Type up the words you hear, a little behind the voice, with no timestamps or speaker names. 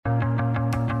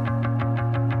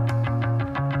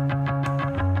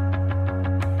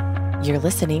You're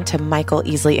listening to Michael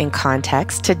Easley in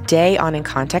Context. Today on In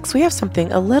Context, we have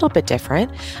something a little bit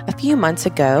different. A few months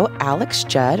ago, Alex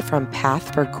Judd from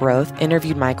Path for Growth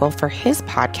interviewed Michael for his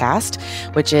podcast,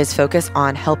 which is focused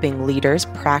on helping leaders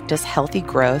practice healthy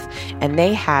growth. And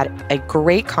they had a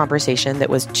great conversation that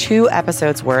was 2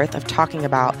 episodes worth of talking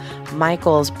about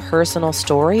Michael's personal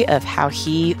story of how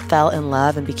he fell in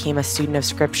love and became a student of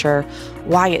Scripture,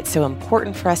 why it's so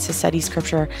important for us to study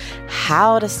Scripture,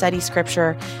 how to study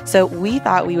Scripture. So we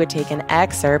thought we would take an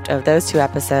excerpt of those 2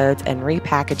 episodes and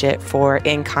repackage it for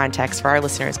In Context for our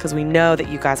listeners, because we know that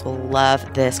you guys will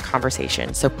love this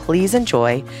conversation. So please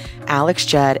enjoy Alex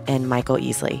Judd and Michael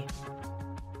Easley.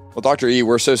 Well, Dr. E,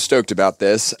 we're so stoked about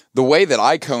this. The way that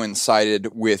I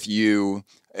coincided with you,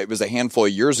 it was a handful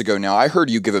of years ago now. I heard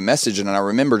you give a message, and I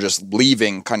remember just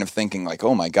leaving kind of thinking like,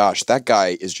 oh my gosh, that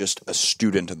guy is just a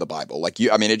student of the Bible. Like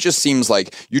you, I mean, it just seems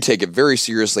like you take it very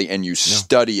seriously and you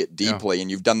study it deeply, and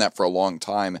you've done that for a long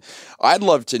time. I'd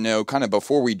love to know, kind of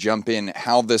before we jump in,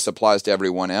 how this applies to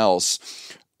everyone else.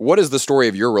 What is the story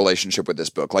of your relationship with this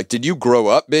book? Like, did you grow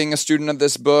up being a student of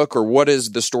this book, or what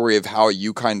is the story of how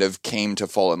you kind of came to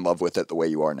fall in love with it the way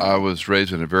you are now? I was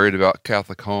raised in a very devout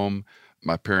Catholic home.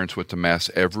 My parents went to Mass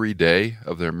every day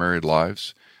of their married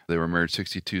lives. They were married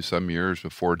 62 some years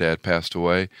before Dad passed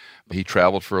away. He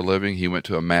traveled for a living. He went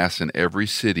to a Mass in every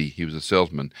city. He was a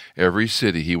salesman. Every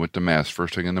city he went to Mass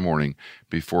first thing in the morning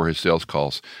before his sales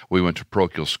calls. We went to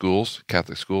parochial schools,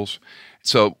 Catholic schools.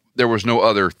 So there was no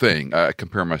other thing. I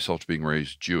compare myself to being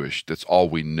raised Jewish. That's all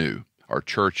we knew. Our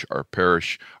church, our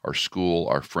parish, our school,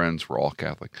 our friends were all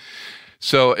Catholic.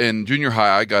 So in junior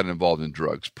high, I got involved in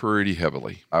drugs pretty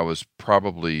heavily. I was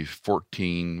probably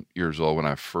 14 years old when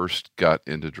I first got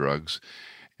into drugs.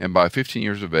 And by 15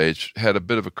 years of age, had a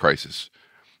bit of a crisis.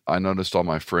 I noticed all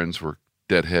my friends were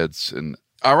deadheads. And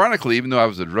ironically, even though I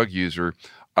was a drug user,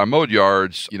 I mowed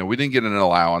yards. You know, we didn't get an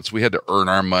allowance. We had to earn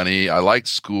our money. I liked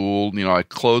school. You know, I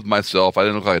clothed myself. I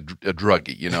didn't look like a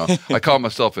druggie, you know. I called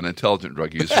myself an intelligent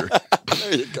drug user.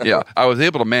 There you go. Yeah, I was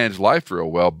able to manage life real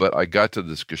well, but I got to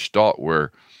this gestalt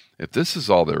where if this is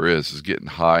all there is getting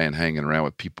high and hanging around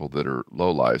with people that are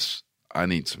lowlifes, I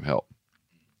need some help.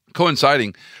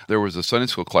 Coinciding, there was a Sunday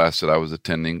school class that I was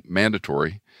attending,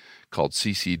 mandatory, called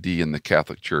CCD in the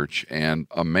Catholic Church, and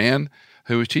a man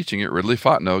who was teaching it, Ridley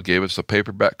Fontenot, gave us a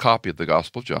paperback copy of the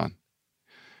Gospel of John.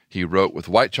 He wrote with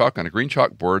white chalk on a green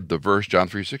chalkboard the verse John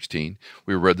 3:16.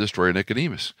 We read the story of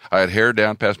Nicodemus. I had hair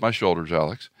down past my shoulders,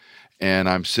 Alex, and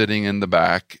I'm sitting in the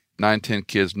back, 9, 10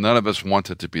 kids. None of us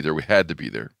wanted to be there. We had to be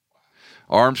there.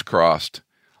 Arms crossed,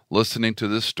 listening to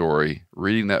this story,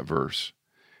 reading that verse,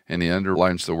 and he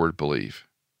underlines the word believe.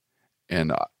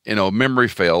 And, you know, memory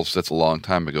fails. That's a long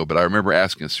time ago, but I remember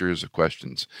asking a series of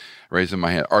questions, raising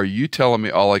my hand. Are you telling me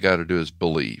all I got to do is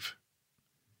believe?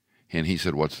 And he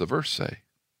said, what's the verse say?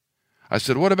 I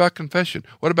said, what about confession?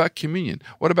 What about communion?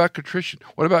 What about contrition?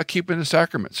 What about keeping the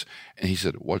sacraments? And he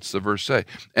said, what's the verse say?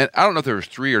 And I don't know if there was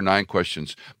 3 or 9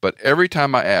 questions, but every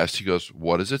time I asked, he goes,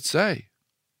 what does it say?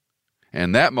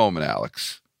 And that moment,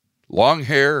 Alex, long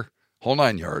hair, whole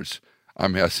 9 yards.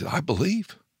 I said, I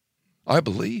believe.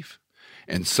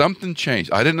 And something changed.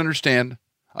 I didn't understand.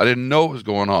 I didn't know what was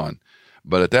going on.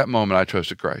 But at that moment, I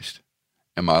trusted Christ,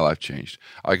 and my life changed.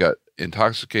 I got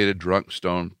intoxicated, drunk,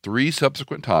 stoned 3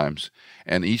 subsequent times,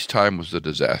 and each time was a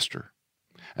disaster.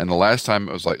 And the last time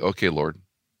it was like, okay, Lord,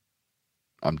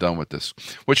 I'm done with this,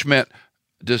 which meant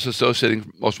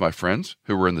disassociating most of my friends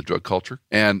who were in the drug culture.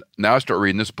 And now I start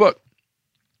reading this book.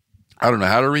 I don't know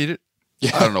how to read it.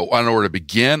 Yeah. I don't know where to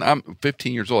begin. I'm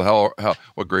 15 years old.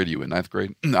 What grade are you in? 9th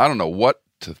grade? I don't know what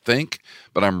to think,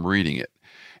 but I'm reading it.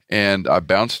 And I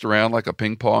bounced around like a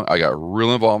ping pong. I got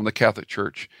real involved in the Catholic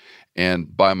Church.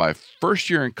 And by my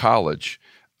first year in college,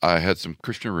 I had some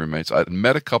Christian roommates. I'd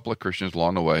met a couple of Christians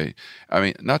along the way. I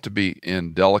mean, not to be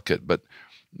indelicate, but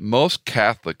most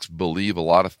Catholics believe a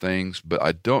lot of things, but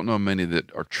I don't know many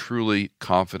that are truly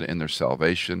confident in their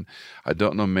salvation. I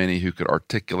don't know many who could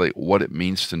articulate what it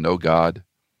means to know God.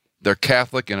 They're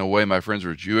Catholic in a way my friends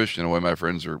are Jewish, in a way my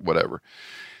friends are whatever.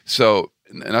 So,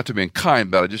 not to be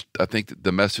unkind, but I think that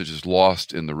the message is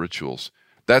lost in the rituals.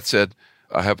 That said,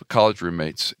 I have college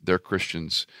roommates. They're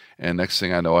Christians. And next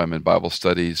thing I know, I'm in Bible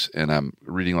studies and I'm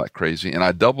reading like crazy. And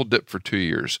I double dipped for 2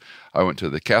 years. I went to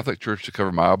the Catholic Church to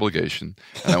cover my obligation,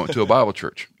 and I went to a Bible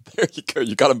church. There you go.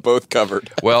 You got them both covered.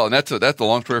 Well, and that's a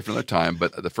long story for another time.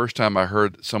 But the first time I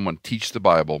heard someone teach the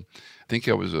Bible, I think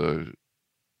I was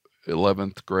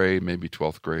 11th grade, maybe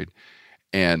 12th grade.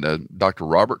 And Dr.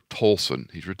 Robert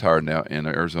Tolson, he's retired now in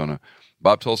Arizona.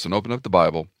 Bob Tolson opened up the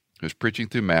Bible. He was preaching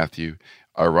through Matthew,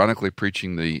 ironically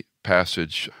preaching the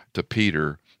passage to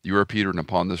Peter You are Peter, and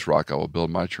upon this rock I will build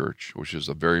my church, which is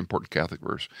a very important Catholic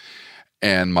verse.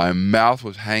 And my mouth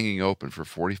was hanging open for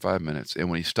 45 minutes. And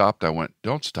when he stopped, I went,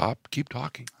 don't stop, keep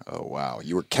talking. Oh, wow.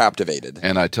 You were captivated.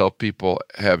 And I tell people,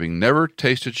 having never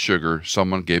tasted sugar,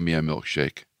 someone gave me a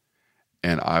milkshake.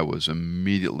 And I was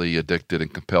immediately addicted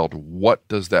and compelled. What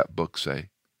does that book say?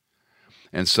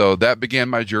 And so that began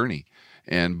my journey.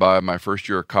 And by my first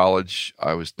year of college,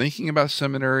 I was thinking about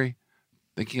seminary,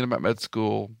 thinking about med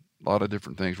school, a lot of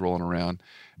different things rolling around.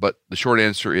 But the short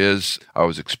answer is I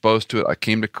was exposed to it. I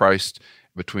came to Christ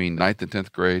between 9th and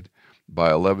 10th grade.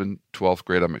 By 11th, 12th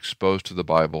grade, I'm exposed to the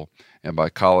Bible. And by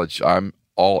college, I'm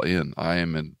all in. I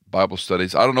am in Bible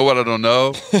studies. I don't know what I don't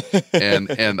know.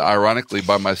 and ironically,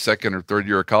 by my second or third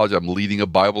year of college, I'm leading a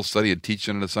Bible study and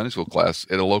teaching in a Sunday school class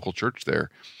at a local church there,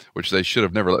 which they should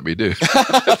have never let me do.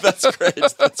 That's great.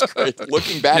 That's great.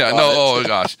 Looking back on it. Oh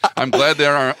gosh. I'm glad they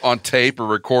aren't on tape or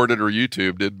recorded or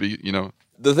YouTube. It'd be,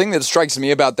 The thing that strikes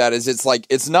me about that is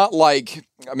it's not like,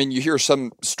 I mean, you hear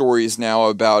some stories now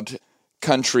about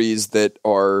countries that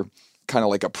are kind of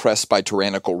like oppressed by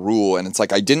tyrannical rule. And it's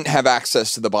like, I didn't have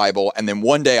access to the Bible. And then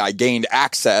one day I gained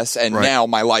access and now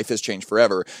my life has changed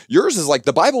forever. Yours is like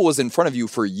the Bible was in front of you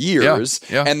for years.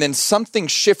 Yeah. And then something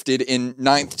shifted in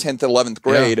 9th, 10th, 11th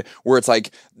grade where it's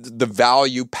like the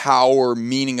value, power,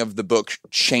 meaning of the book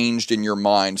changed in your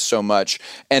mind so much.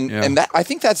 And that, I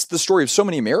think that's the story of so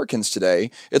many Americans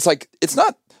today. It's like, it's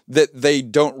not that they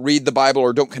don't read the Bible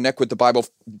or don't connect with the Bible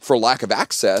for lack of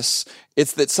access.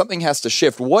 It's that something has to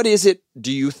shift. What is it, do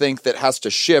you think, that has to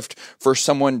shift for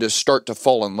someone to start to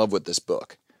fall in love with this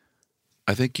book?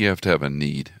 I think you have to have a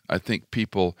need. I think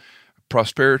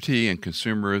prosperity and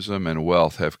consumerism and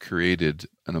wealth have created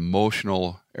an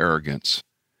emotional arrogance.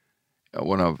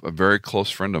 When a very close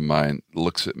friend of mine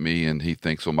looks at me and he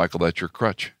thinks, well, Michael, that's your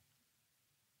crutch.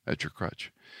 That's your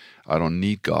crutch. I don't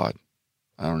need God.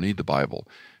 I don't need the Bible.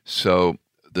 So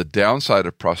the downside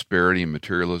of prosperity and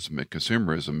materialism and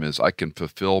consumerism is I can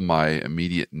fulfill my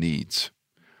immediate needs.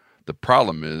 The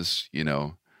problem is,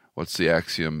 what's the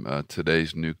axiom?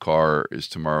 Today's new car is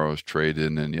tomorrow's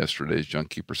trade-in and yesterday's junk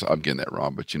keeper. So I'm getting that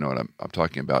wrong, but you know what I'm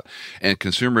talking about. And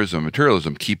consumerism and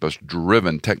materialism keep us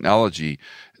driven. Technology,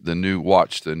 the new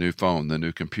watch, the new phone, the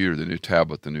new computer, the new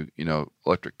tablet, the new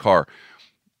electric car,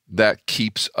 that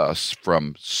keeps us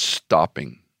from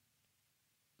stopping.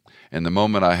 And the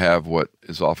moment I have what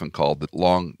is often called the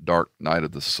long, dark night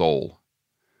of the soul,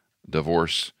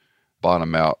 divorce,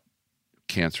 bottom out,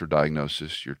 cancer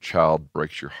diagnosis, your child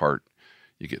breaks your heart,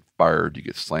 you get fired, you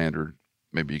get slandered,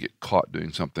 maybe you get caught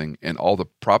doing something, and all the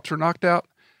props are knocked out,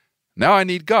 now I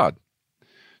need God.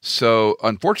 So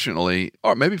unfortunately,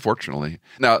 or maybe fortunately,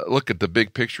 now look at the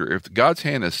big picture. If God's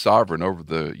hand is sovereign over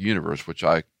the universe, which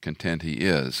I contend he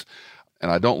is,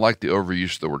 and I don't like the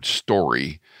overuse of the word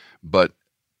story, but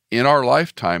in our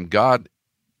lifetime, God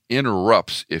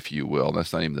interrupts, if you will,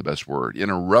 that's not even the best word,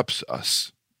 interrupts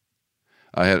us.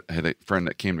 I had a friend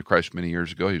that came to Christ many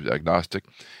years ago. He was agnostic,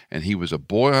 and he was a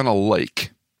boy on a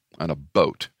lake, on a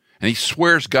boat. And he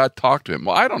swears God talked to him.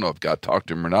 Well, I don't know if God talked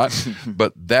to him or not,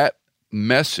 but that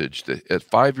message that at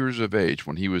 5 years of age,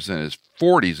 when he was in his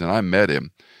 40s and I met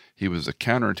him, he was a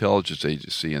counterintelligence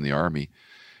agency in the Army,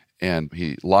 and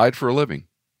he lied for a living.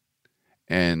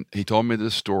 And he told me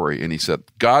this story, and he said,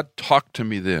 God talked to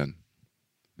me then.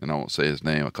 And I won't say his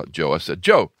name. I called Joe. I said,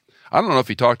 Joe, I don't know if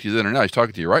he talked to you then or now. He's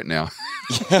talking to you right now.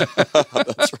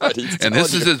 That's right. And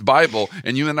this is his Bible,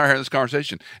 and you and I are having this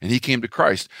conversation. And he came to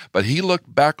Christ. But he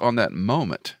looked back on that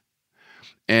moment.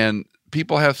 And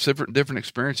people have different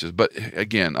experiences. But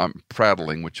again, I'm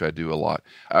prattling, which I do a lot.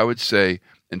 I would say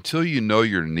until you know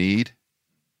your need,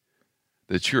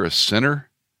 that you're a sinner,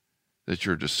 that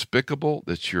you're despicable,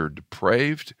 that you're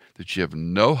depraved, that you have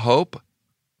no hope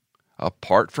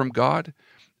apart from God,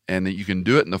 and that you can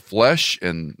do it in the flesh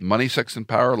and money, sex, and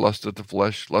power, lust of the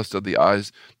flesh, lust of the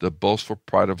eyes, the boastful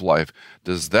pride of life.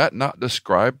 Does that not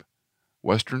describe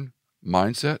Western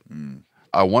mindset?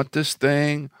 I want this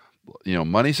thing,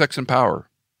 money, sex, and power.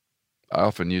 I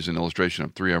often use an illustration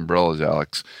of 3 umbrellas,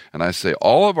 Alex, and I say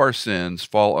all of our sins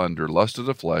fall under lust of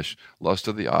the flesh, lust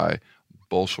of the eye,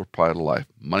 boastful pride of life,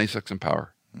 money, sex, and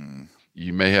power.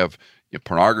 You may have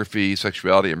pornography,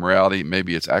 sexuality, immorality.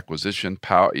 Maybe it's acquisition,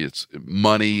 power. It's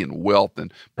money and wealth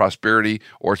and prosperity,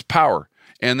 or it's power.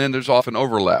 And then there's often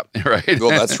overlap, right?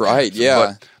 Well, that's right.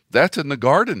 Yeah, but that's in the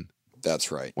garden.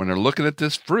 That's right. When they're looking at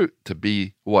this fruit to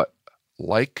be what?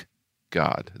 Like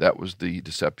God. That was the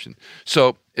deception.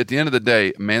 So at the end of the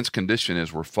day, man's condition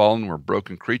is we're fallen, we're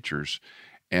broken creatures,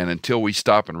 and until we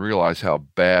stop and realize how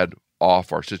bad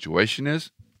off our situation is,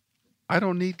 I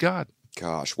don't need God.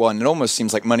 Gosh. Well, and it almost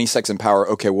seems like money, sex, and power.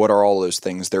 Okay, what are all those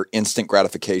things? They're instant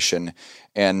gratification.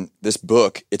 And this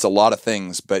book, it's a lot of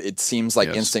things, but it seems like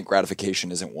instant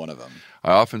gratification isn't one of them.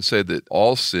 I often say that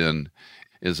all sin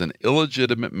is an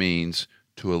illegitimate means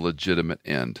to a legitimate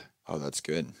end. Oh, that's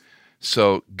good.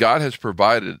 So God has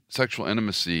provided sexual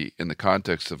intimacy in the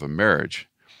context of a marriage,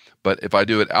 but if I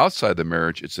do it outside the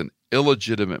marriage, it's an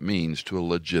illegitimate means to a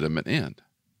legitimate end.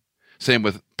 Same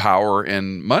with power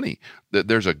and money.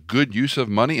 There's a good use of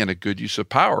money and a good use of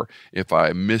power. If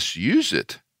I misuse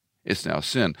it, it's now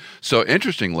sin. So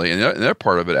interestingly, and the other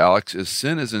part of it, Alex, is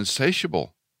sin is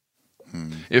insatiable.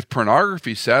 If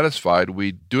pornography is satisfied,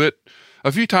 we do it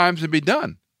a few times and be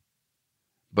done.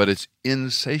 But it's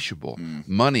insatiable.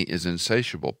 Money is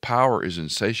insatiable. Power is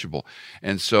insatiable.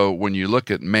 And so when you look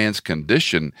at man's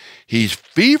condition, he's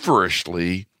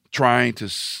feverishly trying to,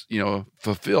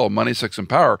 fulfill money, sex, and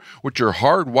power, which are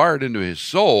hardwired into his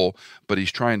soul, but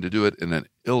he's trying to do it in an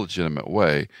illegitimate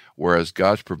way, whereas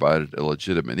God's provided a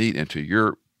legitimate need. And to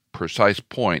your precise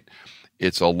point,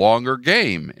 it's a longer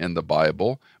game in the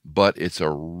Bible, but it's a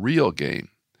real game.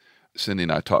 Cindy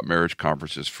and I taught marriage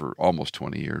conferences for almost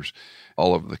 20 years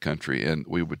all over the country, and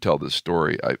we would tell this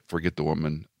story. I forget the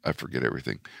woman. I forget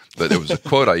everything. But it was a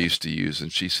quote I used to use,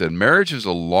 and she said, marriage is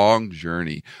a long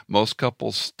journey. Most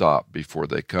couples stop before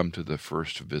they come to the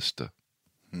first vista.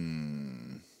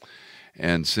 And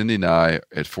Cindy and I,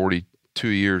 at 42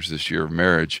 years this year of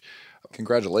marriage.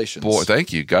 Congratulations. Boy,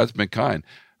 thank you. God's been kind.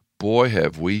 Boy,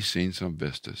 have we seen some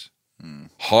vistas.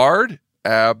 Hard?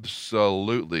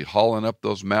 Absolutely. Hauling up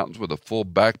those mountains with a full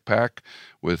backpack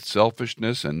with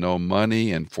selfishness and no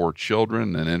money and 4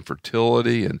 children and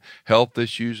infertility and health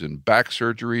issues and back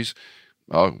surgeries.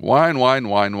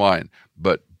 Wine.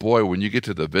 But boy, when you get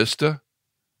to the vista,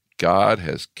 God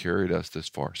has carried us this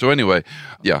far. So anyway,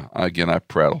 again, I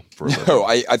prattle for a little. No,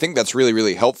 I think that's really,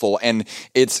 really helpful. And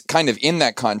it's kind of in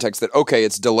that context that, okay,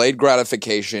 it's delayed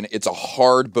gratification. It's a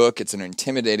hard book. It's an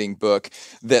intimidating book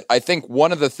that I think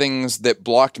one of the things that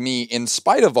blocked me, in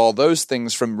spite of all those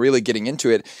things, from really getting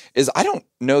into it is I don't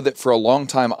know that for a long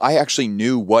time I actually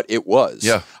knew what it was.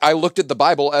 Yeah. I looked at the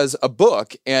Bible as a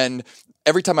book, and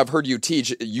every time I've heard you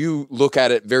teach, you look at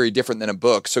it very different than a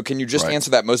book. So can you just answer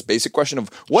that most basic question of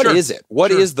what is it? What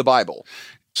is the Bible?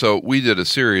 So we did a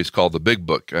series called The Big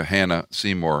Book. Hannah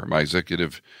Seymour, my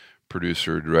executive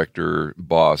producer, director,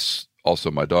 boss, also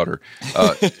my daughter,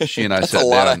 she and I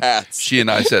sat down. She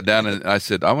and I sat down, and I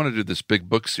said, I want to do this big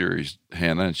book series,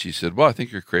 Hannah. And she said, well, I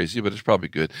think you're crazy, but it's probably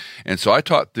good. And so I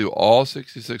taught through all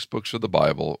 66 books of the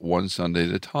Bible one Sunday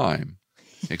at a time.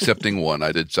 Excepting one.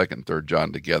 I did 2nd and 3rd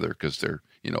John together because they're,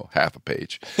 half a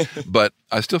page. But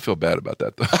I still feel bad about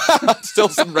that, though. Still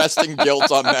some resting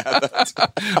guilt on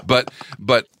that.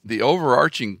 But the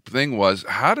overarching thing was,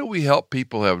 how do we help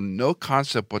people who have no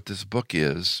concept what this book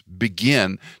is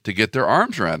begin to get their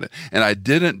arms around it? And I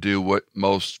didn't do what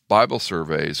most Bible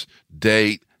surveys,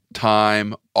 date,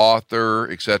 time, author,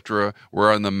 etc.,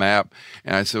 were on the map.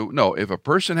 And I said, no, if a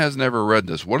person has never read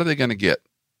this, what are they going to get?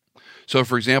 So,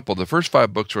 for example, the first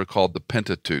 5 books were called the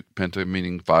Pentateuch, Penta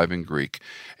meaning 5 in Greek,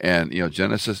 and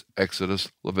Genesis,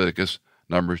 Exodus, Leviticus,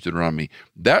 Numbers, Deuteronomy.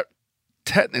 That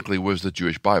technically was the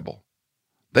Jewish Bible.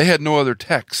 They had no other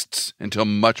texts until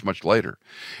much, much later.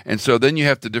 And so then you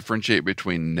have to differentiate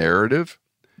between narrative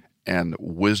and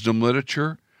wisdom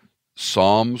literature,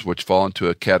 Psalms, which fall into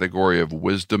a category of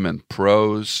wisdom and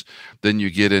prose. Then you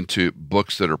get into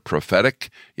books that are prophetic.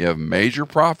 You have major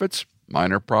prophets,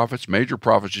 minor prophets. Major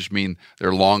prophets just mean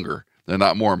they're longer. They're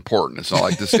not more important. It's not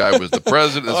like this guy was the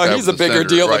president. This guy he's was a bigger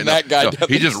deal than that guy. No,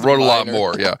 he just wrote a lot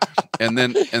more. Yeah. And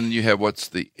then you have what's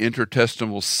the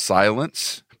intertestamental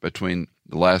silence between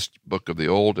the last book of the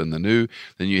Old and the New.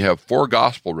 Then you have 4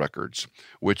 gospel records,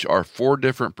 which are 4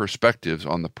 different perspectives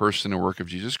on the person and work of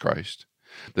Jesus Christ.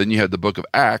 Then you have the book of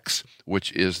Acts,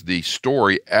 which is the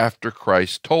story after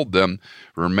Christ told them,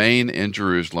 remain in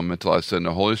Jerusalem until I send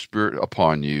the Holy Spirit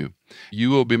upon you. You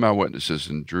will be my witnesses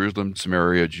in Jerusalem,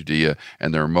 Samaria, Judea,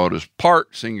 and the remotest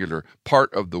part, singular,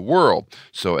 part of the world.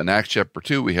 So in Acts chapter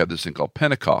 2, we have this thing called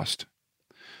Pentecost.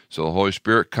 So the Holy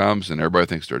Spirit comes and everybody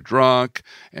thinks they're drunk,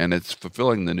 and it's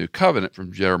fulfilling the new covenant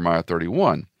from Jeremiah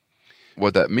 31.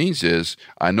 What that means is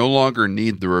I no longer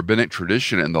need the rabbinic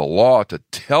tradition and the law to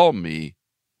tell me.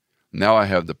 Now I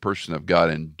have the person of God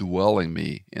indwelling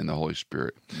me in the Holy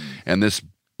Spirit. And this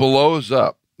blows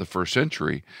up the first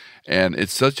century. And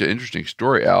it's such an interesting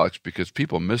story, Alex, because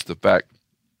people miss the fact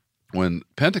when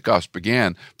Pentecost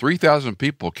began, 3,000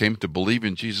 people came to believe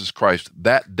in Jesus Christ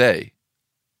that day.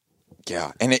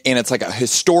 Yeah, and it's like a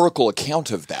historical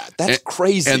account of that. That's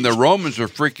crazy. And the Romans are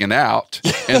freaking out,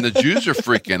 and the Jews are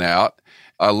freaking out.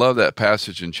 I love that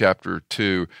passage in chapter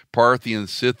 2,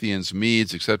 Parthians, Scythians,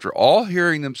 Medes, etc., all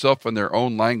hearing themselves in their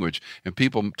own language, and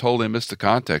people totally miss the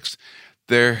context.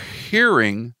 They're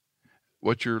hearing,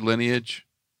 what's your lineage?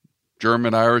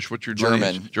 German, Irish, what's your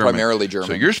lineage? German, primarily German.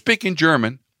 So you're speaking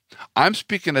German, I'm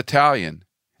speaking Italian,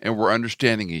 and we're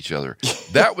understanding each other.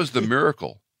 That was the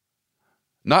miracle.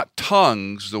 Not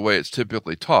tongues the way it's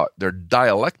typically taught. They're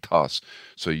dialectos.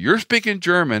 So you're speaking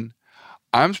German,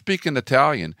 I'm speaking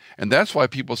Italian. And that's why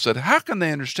people said, how can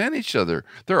they understand each other?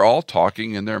 They're all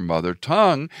talking in their mother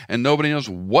tongue, and nobody knows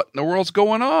what in the world's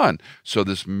going on. So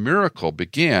this miracle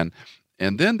began,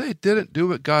 and then they didn't do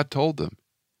what God told them.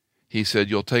 He said,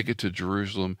 you'll take it to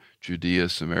Jerusalem, Judea,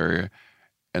 Samaria,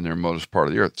 and the remotest part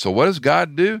of the earth. So what does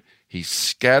God do? He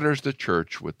scatters the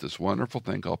church with this wonderful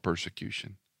thing called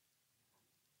persecution.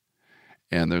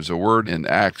 And there's a word in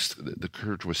Acts, the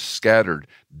church was scattered,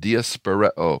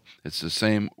 diaspereo. It's the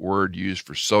same word used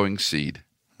for sowing seed.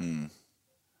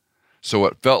 So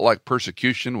what felt like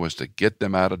persecution was to get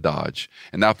them out of Dodge.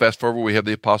 And now fast forward, we have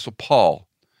the Apostle Paul,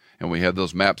 and we have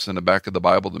those maps in the back of the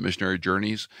Bible, the missionary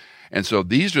journeys. And so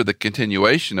these are the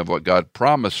continuation of what God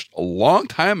promised a long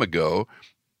time ago,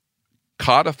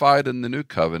 codified in the New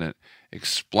Covenant,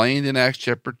 explained in Acts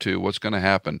chapter 2 what's going to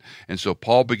happen. And so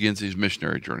Paul begins these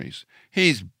missionary journeys.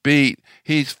 He's beat,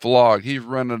 he's flogged, he's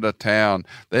run out of town.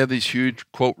 They have these huge,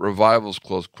 quote, revivals,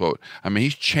 close quote. I mean,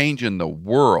 he's changing the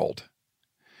world.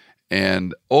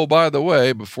 And, oh, by the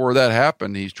way, before that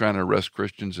happened, he's trying to arrest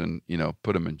Christians and,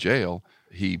 put them in jail.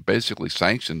 He basically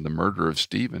sanctioned the murder of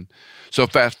Stephen. So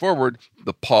fast forward,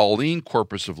 the Pauline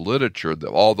corpus of literature,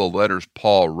 all the letters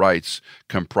Paul writes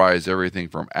comprise everything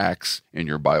from Acts in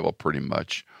your Bible pretty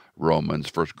much,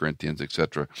 Romans, 1 Corinthians,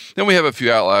 etc. Then we have a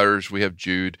few outliers. We have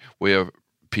Jude, we have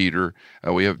Peter,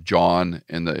 we have John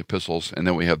in the epistles, and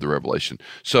then we have the Revelation.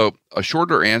 So a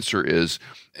shorter answer is,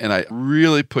 and I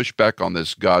really push back on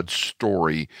this God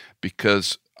story,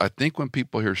 because I think when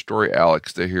people hear story,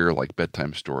 Alex, they hear like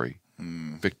bedtime story.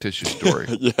 Fictitious story,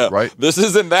 yeah, right? This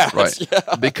isn't that, right?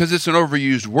 Yeah. Because it's an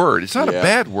overused word. It's not a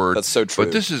bad word. That's so true.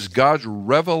 But this is God's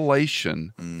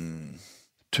revelation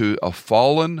to a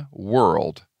fallen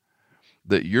world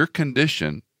that your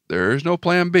condition, there is no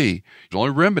plan B. The only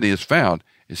remedy is found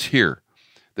is here.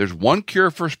 There's one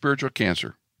cure for spiritual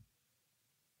cancer.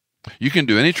 You can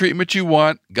do any treatment you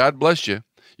want. God bless you.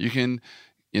 You can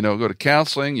go to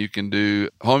counseling, you can do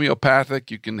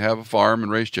homeopathic, you can have a farm and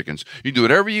raise chickens. You do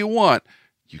whatever you want.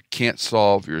 You can't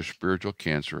solve your spiritual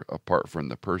cancer apart from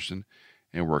the person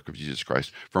and work of Jesus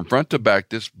Christ. From front to back,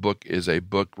 this book is a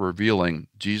book revealing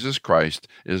Jesus Christ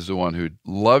is the one who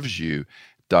loves you,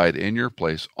 died in your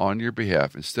place on your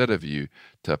behalf instead of you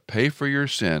to pay for your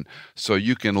sin so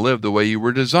you can live the way you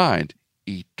were designed,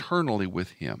 eternally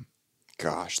with him.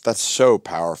 Gosh, that's so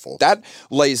powerful. That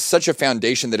lays such a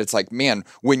foundation that it's like, man,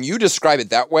 when you describe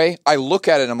it that way, I look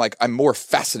at it and I'm like, I'm more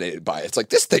fascinated by it. It's like,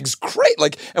 this thing's great.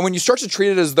 Like, and when you start to treat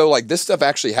it as though like this stuff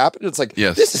actually happened, it's like,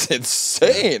 This is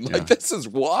insane. Like, this is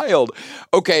wild.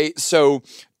 Okay, so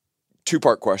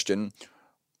two-part question.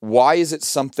 Why is it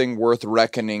something worth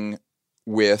reckoning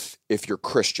with if you're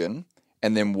Christian?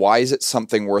 And then why is it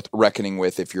something worth reckoning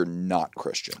with if you're not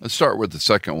Christian? Let's start with the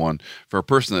second one. For a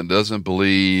person that doesn't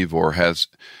believe or has,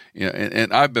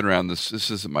 and I've been around this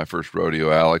isn't my first rodeo,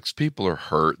 Alex. People are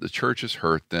hurt. The church has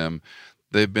hurt them.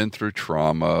 They've been through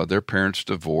trauma. Their parents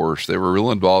divorced. They were real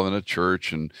involved in a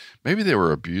church, and maybe they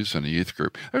were abused in a youth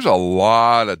group. There's a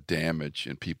lot of damage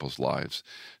in people's lives.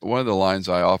 One of the lines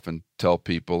I often tell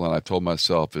people, and I've told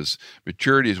myself, is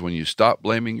maturity is when you stop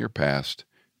blaming your past,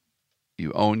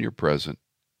 you own your present,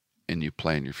 and you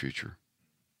plan your future.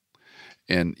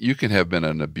 And you can have been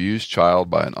an abused child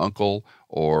by an uncle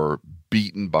or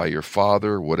beaten by your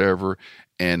father, whatever.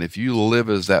 And if you live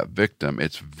as that victim,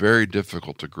 it's very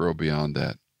difficult to grow beyond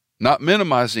that. Not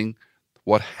minimizing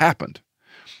what happened.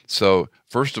 So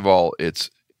first of all,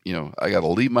 it's, I got to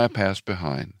leave my past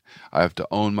behind. I have to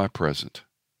own my present.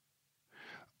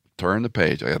 Turn the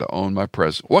page. I got to own my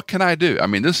present. What can I do? I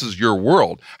mean, this is your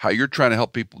world, how you're trying to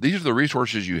help people. These are the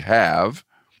resources you have.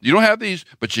 You don't have these,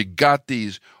 but you got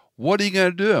these. What are you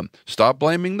going to do? Stop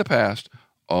blaming the past,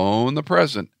 own the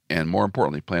present, and more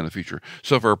importantly, plan the future.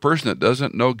 So for a person that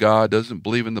doesn't know God, doesn't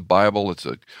believe in the Bible, it's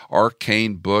an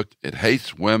arcane book. It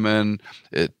hates women.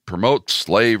 It promotes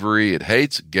slavery. It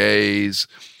hates gays.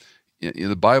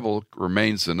 The Bible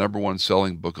remains the number one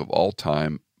selling book of all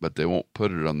time, but they won't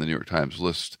put it on the New York Times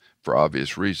list for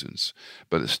obvious reasons.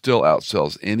 But it still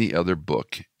outsells any other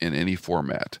book in any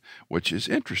format, which is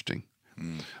interesting.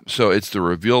 So it's the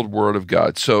revealed word of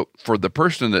God. So for the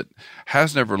person that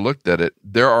has never looked at it,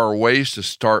 there are ways to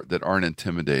start that aren't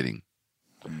intimidating.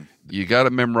 You got to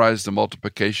memorize the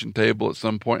multiplication table at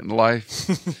some point in life.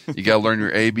 You got to learn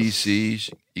your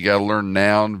ABCs. You got to learn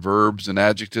noun, verbs, and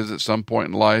adjectives at some point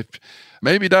in life.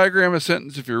 Maybe diagram a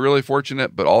sentence if you're really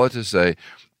fortunate, but all that to say,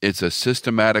 it's a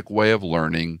systematic way of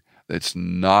learning that's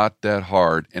not that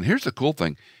hard. And here's the cool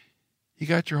thing. You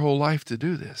got your whole life to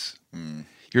do this.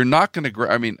 You're not going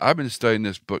to, I've been studying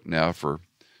this book now for,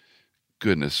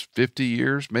 goodness, 50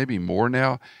 years, maybe more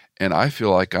now, and I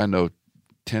feel like I know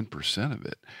 10% of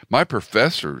it. My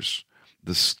professors,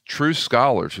 the true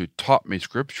scholars who taught me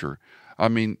Scripture, I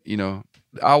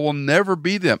will never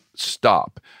be them.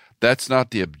 Stop. That's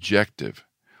not the objective.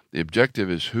 The objective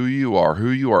is who you are,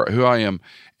 who I am,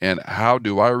 and how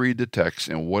do I read the text,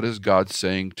 and what is God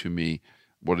saying to me?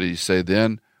 What did he say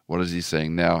then? What is he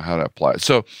saying now? How to apply it?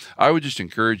 So I would just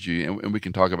encourage you, and we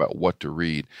can talk about what to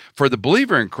read. For the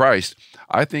believer in Christ,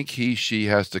 I think she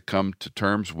has to come to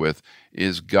terms with,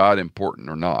 is God important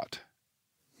or not?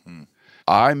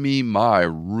 My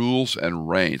rules and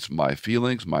reigns, my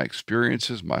feelings, my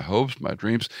experiences, my hopes, my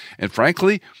dreams. And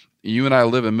frankly, you and I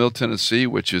live in Middle Tennessee,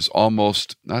 which is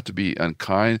almost, not to be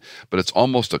unkind, but it's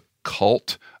almost a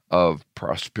cult of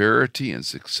prosperity and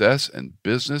success and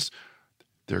business.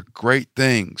 They're great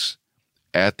things.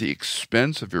 At the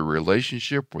expense of your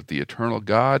relationship with the eternal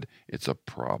God, it's a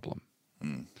problem.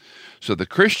 So the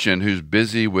Christian who's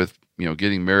busy with,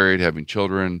 getting married, having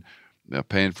children,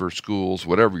 paying for schools,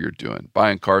 whatever you're doing,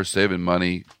 buying cars, saving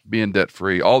money, being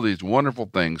debt-free, all these wonderful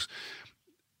things,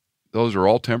 those are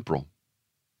all temporal.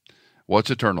 What's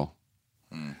eternal?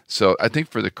 So I think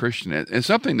for the Christian, it's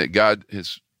something that God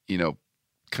has,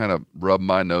 kind of rubbed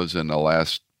my nose in the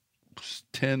last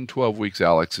 10, 12 weeks,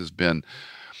 Alex, has been,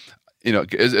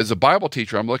 as a Bible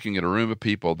teacher, I'm looking at a room of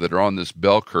people that are on this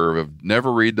bell curve of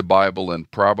never read the Bible and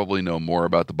probably know more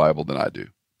about the Bible than I do,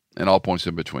 and all points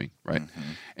in between, right?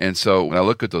 And so when I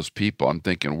look at those people, I'm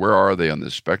thinking, where are they on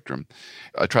this spectrum?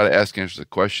 I try to answer the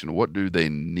question, what do they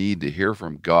need to hear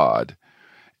from God?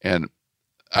 And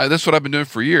that's what I've been doing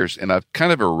for years. And I've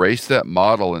kind of erased that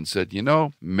model and said,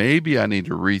 maybe I need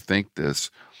to rethink this.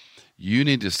 You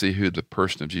need to see who the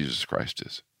person of Jesus Christ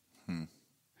is.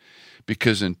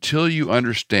 Because until you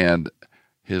understand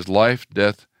his life,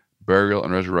 death, burial,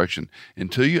 and resurrection,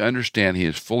 until you understand he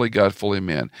is fully God, fully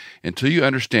man, until you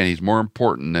understand he's more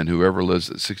important than whoever lives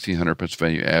at 1600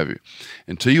 Pennsylvania Avenue,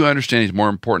 until you understand he's more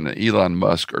important than Elon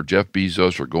Musk or Jeff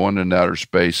Bezos or going into outer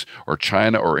space or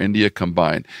China or India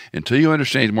combined, until you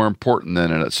understand he's more important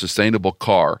than a sustainable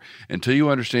car, until you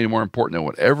understand he's more important than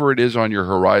whatever it is on your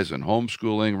horizon,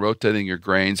 homeschooling, rotating your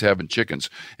grains, having chickens,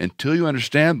 until you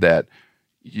understand that,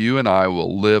 you and I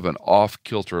will live an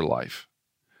off-kilter life.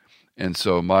 And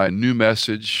so my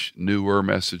newer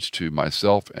message to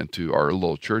myself and to our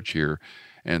little church here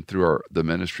and through the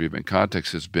ministry of In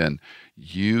Context has been,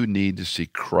 you need to see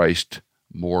Christ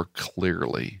more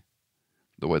clearly,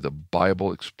 the way the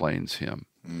Bible explains him.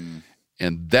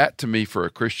 And that, to me, for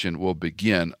a Christian, will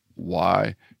begin,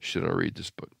 why should I read this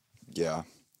book? Yeah.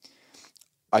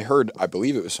 I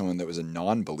believe it was someone that was a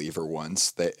non-believer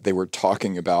once, they were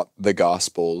talking about the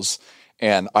Gospels.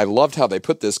 And I loved how they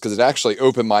put this because it actually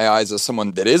opened my eyes as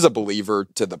someone that is a believer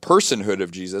to the personhood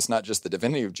of Jesus, not just the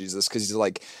divinity of Jesus. Because he's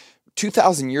like,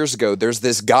 2,000 years ago, there's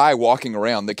this guy walking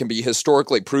around that can be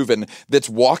historically proven that's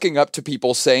walking up to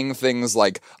people saying things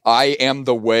like, I am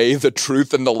the way, the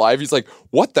truth, and the life. He's like,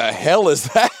 what the hell is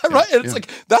that? Right? And it's like,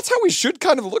 that's how we should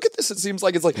kind of look at this. It seems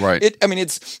like it's like,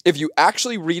 it's, if you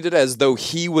actually read it as though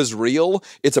he was real,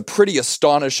 it's a pretty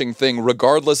astonishing thing,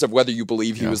 regardless of whether you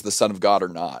believe he was the Son of God or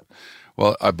not.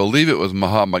 Well, I believe it was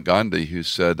Mahatma Gandhi who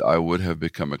said, I would have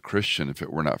become a Christian if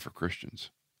it were not for Christians.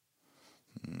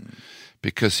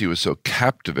 Because he was so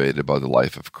captivated by the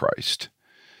life of Christ.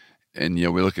 And,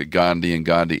 we look at Gandhi and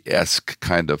Gandhi-esque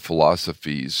kind of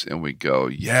philosophies, and we go,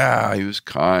 yeah, he was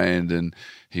kind, and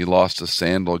he lost a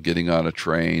sandal getting on a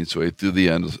train, so he threw the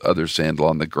other sandal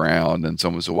on the ground, and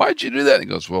someone said, why'd you do that? And he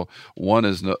goes, well, one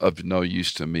is of no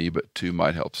use to me, but two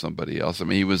might help somebody else.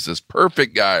 He was this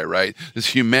perfect guy, right? This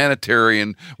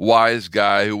humanitarian, wise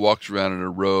guy who walks around in a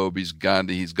robe. He's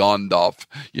Gandhi, he's Gandalf,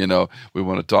 we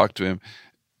want to talk to him.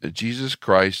 Jesus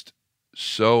Christ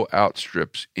so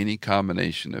outstrips any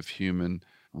combination of human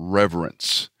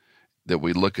reverence that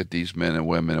we look at these men and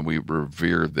women and we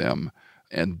revere them.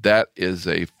 And that is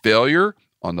a failure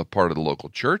on the part of the local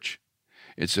church.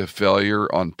 It's a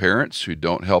failure on parents who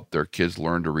don't help their kids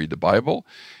learn to read the Bible.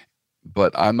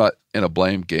 But I'm not in a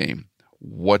blame game.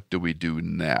 What do we do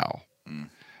now?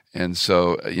 And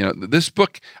so, this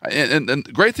book, and the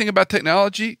great thing about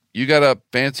technology, you got a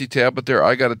fancy tablet there.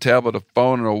 I got a tablet, a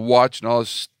phone, and a watch, and all this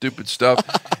stupid stuff.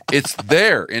 It's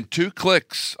there in 2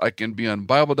 clicks. I can be on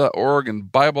Bible.org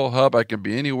and Bible Hub. I can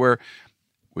be anywhere.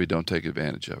 We don't take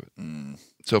advantage of it.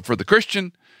 So for the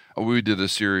Christian, we did a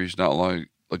series not long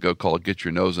ago called Get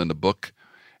Your Nose in the Book.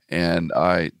 And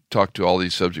I talked to all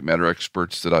these subject matter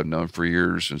experts that I've known for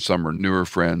years, and some are newer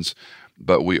friends.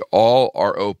 But we all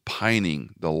are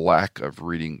opining the lack of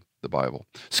reading the Bible.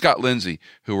 Scott Lindsay,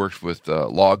 who works with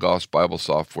Logos Bible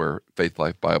Software, Faith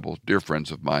Life Bible, dear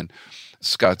friends of mine.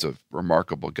 Scott's a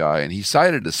remarkable guy, and he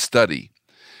cited a study.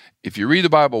 If you read the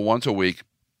Bible once a week,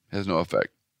 it has no effect.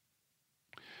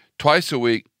 Twice a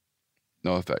week,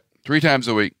 no effect. 3 times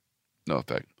a week, no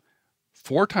effect.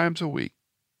 4 times a week,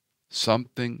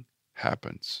 something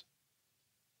happens.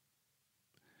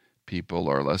 People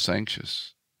are less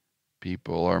anxious.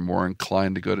 People are more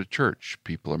inclined to go to church.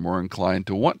 People are more inclined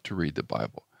to want to read the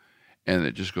Bible. And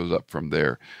it just goes up from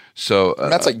there. So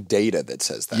and that's like data that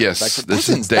says that. Yes, this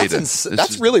is data.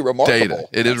 That's really remarkable. Data.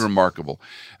 It is remarkable.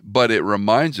 But it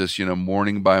reminds us,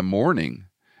 morning by morning,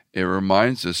 it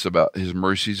reminds us about his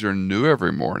mercies are new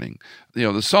every morning.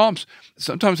 The Psalms,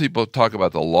 sometimes people talk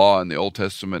about the law in the Old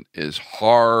Testament is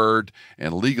hard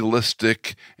and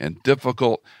legalistic and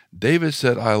difficult. David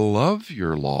said, I love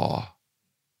your law.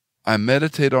 I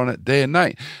meditate on it day and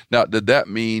night. Now, did that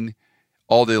mean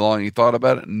all day long he thought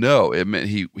about it? No, it meant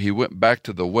he went back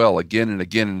to the well again and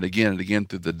again and again and again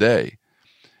through the day.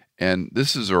 And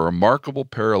this is a remarkable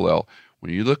parallel.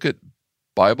 When you look at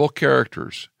Bible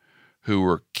characters who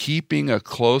were keeping a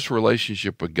close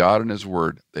relationship with God and his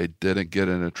word, they didn't get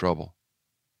into trouble.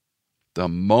 The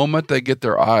moment they get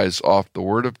their eyes off the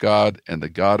word of God and the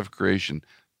God of creation,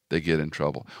 they get in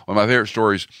trouble. One of my favorite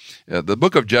stories, the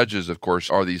book of Judges, of course,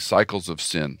 are these cycles of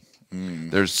sin.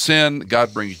 There's sin.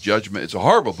 God brings judgment. It's a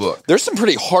horrible book. There's some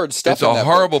pretty hard stuff It's a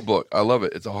horrible book. I love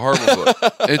it. It's a horrible book.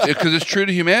 Because it's true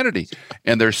to humanity.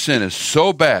 And their sin is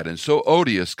so bad and so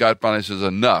odious, God finally says,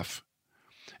 enough.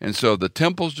 And so the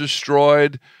temple's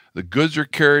destroyed. The goods are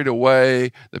carried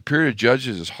away. The period of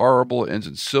Judges is horrible. It ends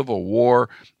in civil war.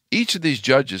 Each of these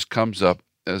judges comes up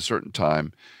at a certain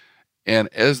time. And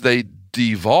as they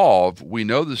devolve, we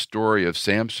know the story of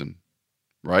Samson,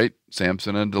 right?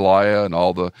 Samson and Delilah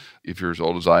and if you're as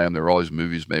old as I am, there were all these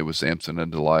movies made with Samson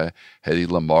and Delilah, Hedy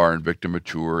Lamarr and Victor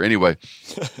Mature. Anyway,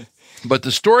 but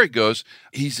the story goes,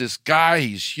 he's this guy,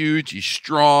 he's huge, he's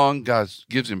strong, God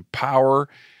gives him power,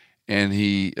 and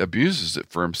he abuses it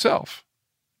for himself.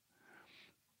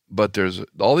 But there's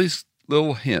all these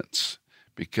little hints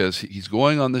because he's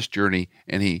going on this journey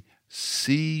and he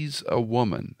sees a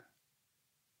woman.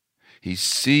 He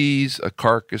sees a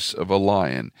carcass of a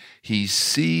lion. He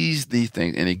sees these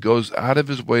things, and he goes out of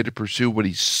his way to pursue what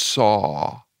he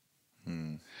saw.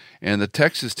 And the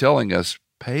text is telling us,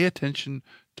 pay attention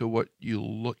to what you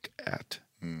look at.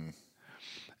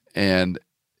 And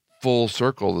full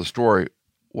circle of the story,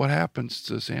 what happens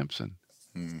to Samson?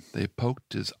 They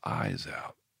poked his eyes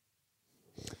out.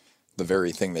 The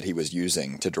very thing that he was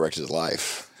using to direct his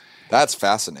life. That's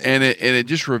fascinating. And it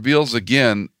just reveals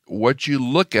again what you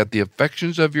look at, the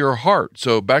affections of your heart.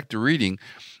 So back to reading,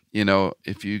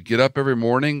 if you get up every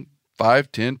morning, 5,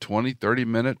 10, 20, 30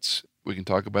 minutes, we can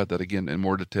talk about that again in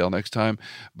more detail next time.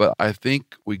 But I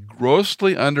think we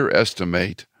grossly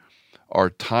underestimate our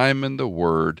time in the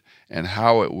Word and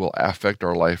how it will affect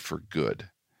our life for good.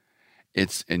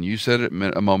 And you said it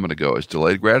a moment ago, it's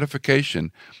delayed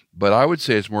gratification, but I would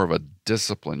say it's more of a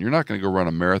discipline. You're not going to go run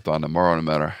a marathon tomorrow, no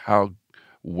matter how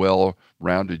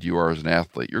well-rounded you are as an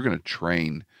athlete. You're going to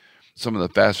train. Some of the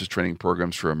fastest training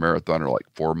programs for a marathon are like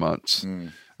 4 months.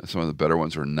 And some of the better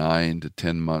ones are 9 to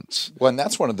 10 months. Well, and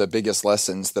that's one of the biggest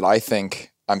lessons that I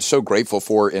think I'm so grateful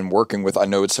for in working with, I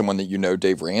know it's someone that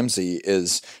Dave Ramsey,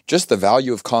 is just the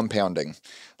value of compounding.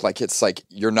 It's like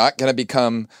you're not going to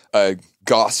become a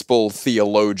gospel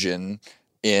theologian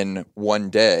in one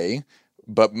day,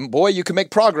 but boy, you can make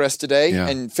progress today. Yeah.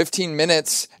 And 15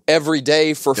 minutes every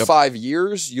day for 5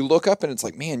 years, you look up and it's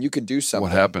like, man, you could do something.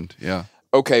 What happened? Yeah.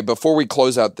 Okay, before we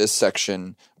close out this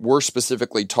section, we're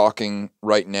specifically talking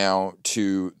right now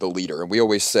to the leader. And we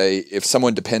always say, if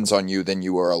someone depends on you, then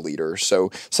you are a leader. So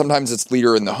sometimes it's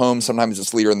leader in the home, sometimes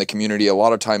it's leader in the community. A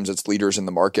lot of times it's leaders in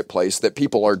the marketplace that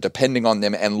people are depending on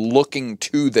them and looking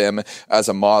to them as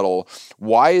a model.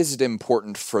 Why is it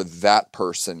important for that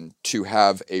person to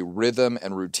have a rhythm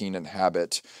and routine and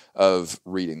habit of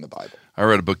reading the Bible? I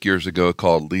read a book years ago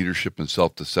called Leadership and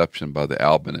Self-Deception by the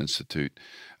Alban Institute,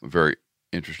 a very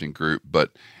interesting group, but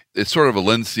it's sort of a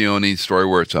Lencioni story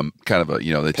where it's a kind of a,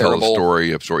 they tell a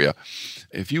story of Yeah.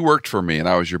 If you worked for me and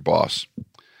I was your boss,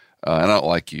 and I don't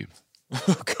like you.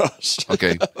 Oh, gosh.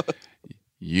 Okay.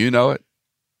 You know it.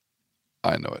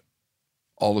 I know it.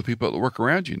 All the people that work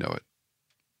around you know it.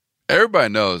 Everybody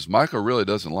knows Michael really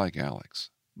doesn't like Alex.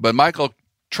 But Michael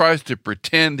tries to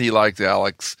pretend he likes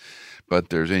Alex. But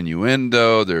there's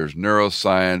innuendo, there's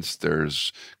neuroscience,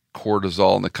 there's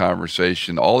cortisol in the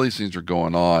conversation. All these things are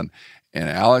going on. And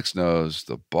Alex knows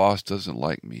the boss doesn't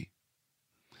like me.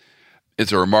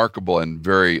 It's a remarkable and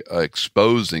very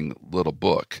exposing little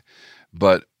book.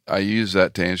 But I use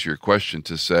that to answer your question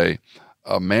to say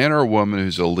a man or a woman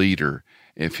who's a leader,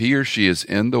 if he or she is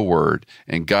in the Word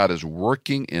and God is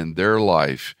working in their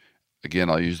life, again,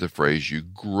 I'll use the phrase, you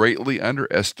greatly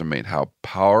underestimate how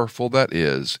powerful that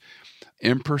is.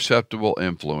 Imperceptible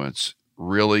influence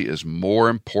really is more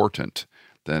important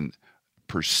than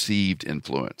perceived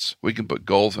influence. We can put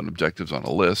goals and objectives on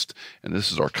a list, and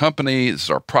this is our company, this is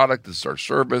our product, this is our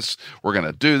service. We're going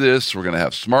to do this. We're going to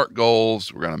have SMART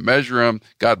goals. We're going to measure them.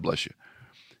 God bless you.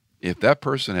 If that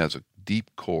person has a deep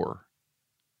core,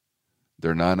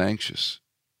 they're not anxious.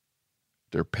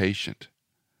 They're patient.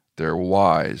 They're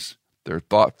wise. They're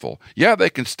thoughtful. Yeah, they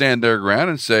can stand their ground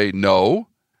and say no.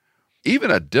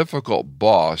 Even a difficult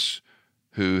boss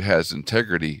who has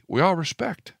integrity, we all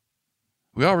respect.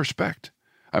 We all respect.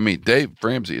 I mean, Dave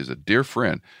Ramsey is a dear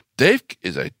friend. Dave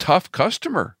is a tough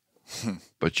customer,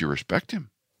 but you respect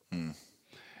him.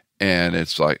 And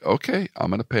it's like, okay, I'm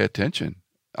going to pay attention.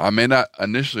 I may not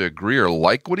initially agree or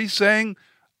like what he's saying.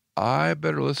 I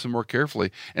better listen more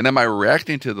carefully. And am I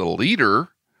reacting to the leader,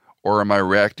 or am I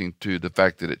reacting to the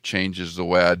fact that it changes the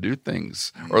way I do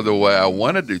things or the way I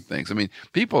want to do things? I mean,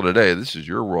 people today, this is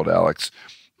your world, Alex,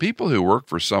 people who work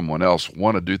for someone else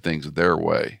want to do things their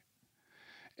way.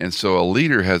 And so a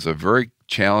leader has a very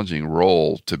challenging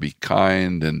role to be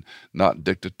kind and not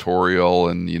dictatorial,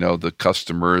 and, the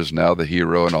customer is now the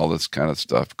hero and all this kind of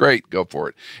stuff. Great, go for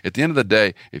it. At the end of the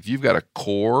day, if you've got a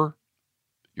core,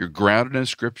 you're grounded in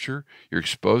Scripture, you're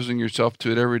exposing yourself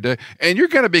to it every day, and you're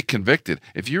going to be convicted.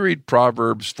 If you read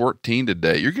Proverbs 14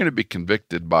 today, you're going to be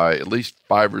convicted by at least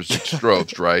 5 or 6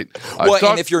 strokes, right?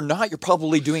 And if you're not, you're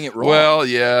probably doing it wrong. Well,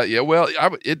 yeah. Well,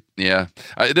 it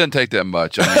doesn't take that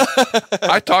much. I mean,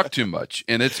 I talk too much,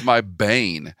 and it's my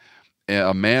bane.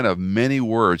 A man of many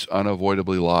words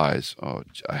unavoidably lies. Oh,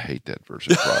 I hate that verse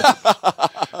of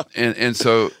Proverbs. and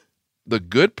so the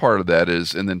good part of that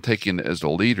is, and then taking it as a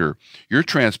leader, your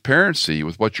transparency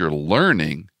with what you're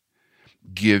learning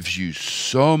gives you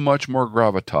so much more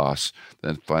gravitas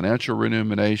than financial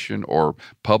remuneration or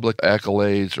public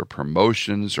accolades or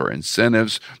promotions or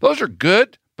incentives. Those are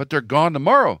good, but they're gone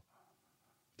tomorrow.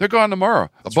 They're gone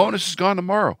tomorrow. A bonus is gone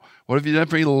tomorrow. What have you done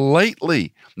for me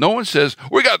lately? No one says,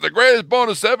 we got the greatest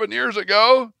bonus 7 years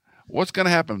ago. What's going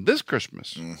to happen this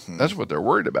Christmas? Mm-hmm. That's what they're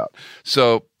worried about.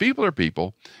 So people are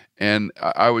people. And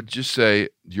I would just say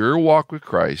your walk with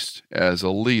Christ as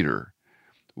a leader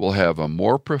will have a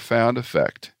more profound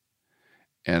effect,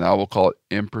 and I will call it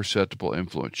imperceptible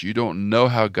influence. You don't know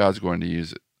how God's going to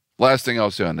use it. Last thing I'll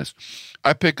say on this,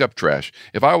 I pick up trash.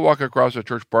 If I walk across a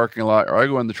church parking lot or I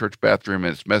go in the church bathroom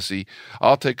and it's messy,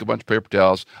 I'll take a bunch of paper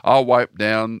towels, I'll wipe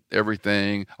down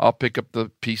everything, I'll pick up the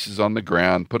pieces on the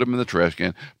ground, put them in the trash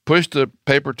can, push the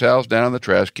paper towels down in the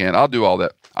trash can. I'll do all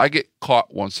that. I get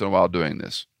caught once in a while doing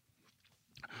this.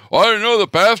 Well, I didn't know the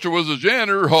pastor was a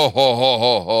janitor. Ho, ho, ho,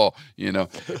 ho, ho.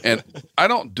 And I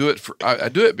don't do it I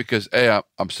do it because A, I'm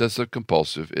obsessive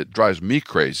compulsive. It drives me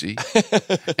crazy.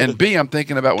 And B, I'm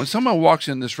thinking about when someone walks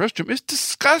in this restroom, it's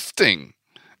disgusting.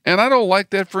 And I don't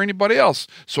like that for anybody else.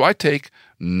 So I take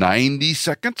 90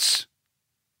 seconds.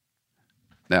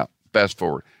 Now, fast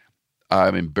forward.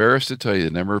 I'm embarrassed to tell you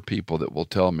the number of people that will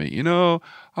tell me,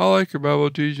 I like your Bible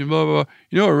teaching, blah, blah, blah.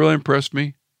 You know what really impressed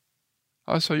me?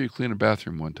 I saw you clean a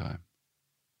bathroom one time.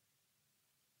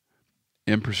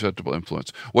 Imperceptible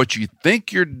influence. What you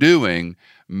think you're doing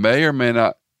may or may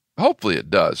not, hopefully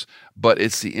it does, but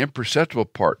it's the imperceptible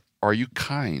part. Are you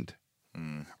kind?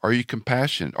 Are you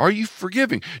compassionate? Are you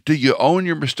forgiving? Do you own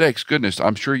your mistakes? Goodness,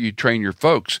 I'm sure you train your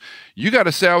folks. You got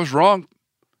to say, I was wrong,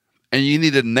 and you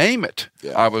need to name it.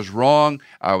 Yeah. I was wrong.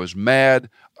 I was mad.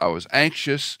 I was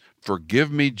anxious.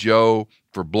 Forgive me, Joe,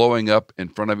 for blowing up in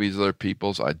front of these other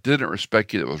peoples. I didn't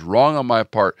respect you. It was wrong on my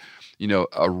part.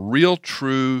 A real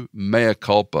true mea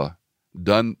culpa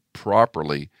done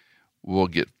properly will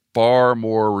get far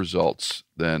more results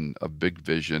than a big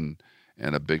vision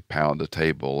and a big pound of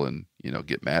table and,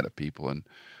 get mad at people and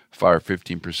fire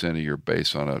 15% of your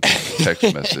base on a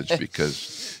text message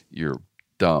because you're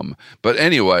dumb. But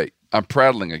anyway, I'm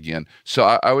prattling again. So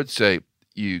I would say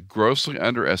you grossly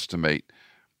underestimate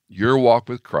your walk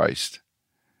with Christ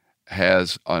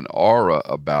has an aura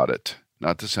about it,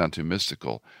 not to sound too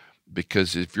mystical,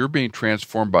 because if you're being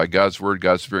transformed by God's Word,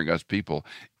 God's Spirit, God's people,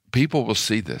 people will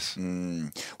see this.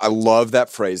 I love that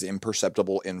phrase,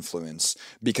 imperceptible influence,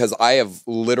 because I have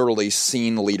literally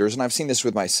seen leaders, and I've seen this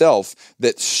with myself,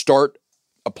 that start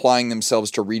applying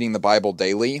themselves to reading the Bible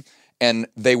daily, and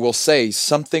they will say,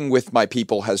 something with my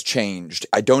people has changed.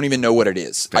 I don't even know what it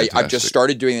is. I've just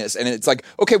started doing this. And it's like,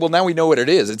 okay, well, now we know what it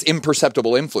is. It's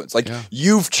imperceptible influence. Like,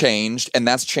 you've changed, and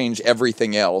that's changed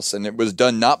everything else. And it was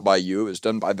done not by you. It was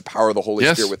done by the power of the Holy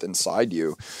Spirit within inside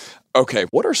you. Okay,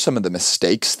 what are some of the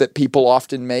mistakes that people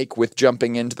often make with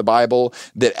jumping into the Bible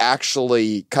that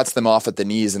actually cuts them off at the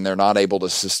knees and they're not able to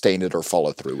sustain it or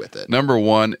follow through with it? Number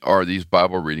one are these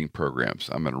Bible reading programs.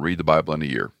 I'm going to read the Bible in a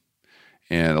year.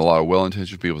 And a lot of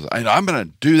well-intentioned people say, I'm going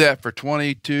to do that for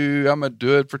 22. I'm going to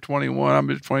do it for 21. I'm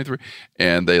going to do 23.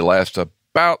 And they last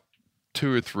about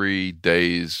 2 or 3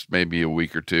 days, maybe a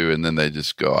week or two, and then they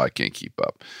just go, I can't keep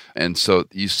up. And so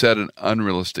you set an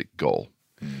unrealistic goal.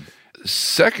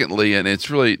 Secondly, and it's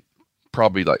really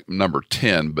probably like number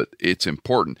 10, but it's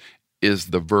important, is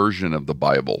the version of the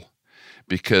Bible.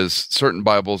 Because certain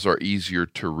Bibles are easier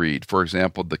to read. For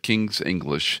example, the King's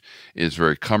English is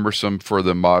very cumbersome for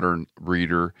the modern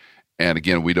reader. And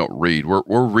again, we don't read.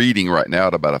 We're reading right now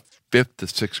at about a 5th to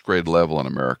 6th grade level in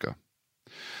America.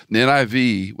 The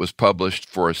NIV was published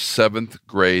for a 7th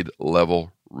grade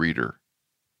level reader.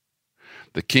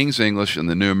 The King's English and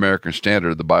the New American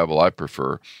Standard, the Bible I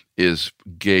prefer, is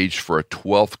gauged for a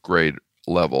 12th grade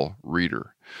level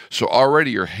reader. So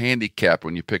already you're handicapped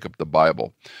when you pick up the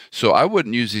Bible. So I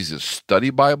wouldn't use these as study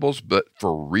Bibles, but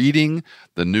for reading,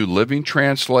 the New Living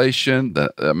Translation, there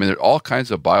are all kinds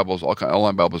of Bibles, all kinds of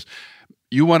online Bibles.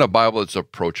 You want a Bible that's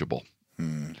approachable.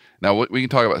 Now, we can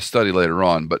talk about study later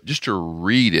on, but just to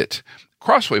read it,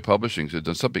 Crossway Publishing has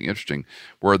done something interesting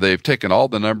where they've taken all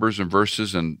the numbers and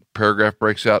verses and paragraph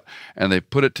breaks out, and they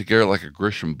put it together like a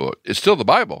Grisham book. It's still the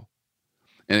Bible.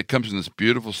 And it comes in this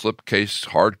beautiful slipcase,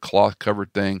 hard cloth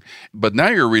covered thing. But now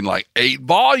you're reading like 8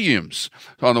 volumes.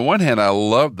 So on the one hand, I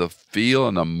love the feel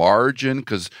and the margin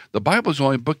because the Bible is the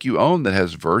only book you own that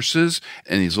has verses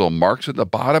and these little marks at the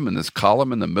bottom and this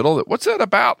column in the middle. What's that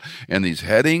about? And these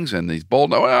headings and these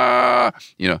bold,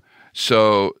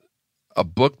 So a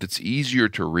book that's easier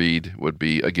to read would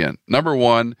be, again, number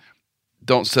one,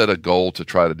 don't set a goal to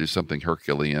try to do something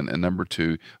Herculean. And number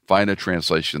two, find a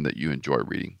translation that you enjoy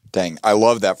reading. Dang, I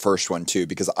love that first one too,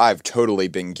 because I've totally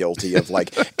been guilty of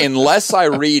like, unless I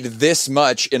read this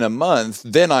much in a month,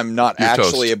 then I'm not You're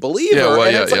actually toast. a believer.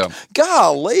 It's like,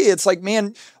 golly, it's like,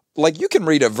 man, like you can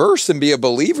read a verse and be a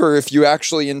believer if you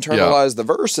actually internalize the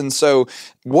verse. And so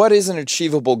what is an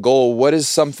achievable goal? What is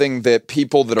something that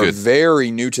people that are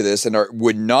very new to this and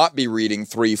would not be reading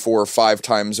 3, 4, 5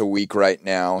 times a week right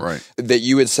now, that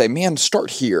you would say, man, start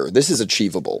here. This is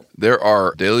achievable. There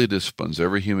are daily disciplines.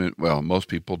 Most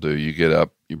people do. You get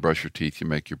up, you brush your teeth, you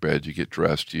make your bed, you get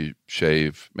dressed, you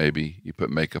shave, maybe, you put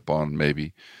makeup on,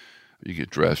 maybe. You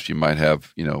get dressed, you might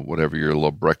have, whatever your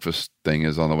little breakfast thing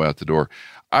is on the way out the door.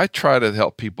 I try to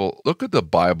help people look at the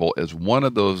Bible as one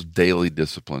of those daily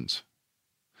disciplines.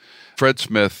 Fred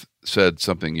Smith said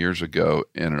something years ago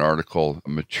in an article,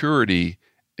 maturity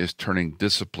is turning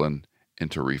discipline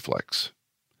into reflex.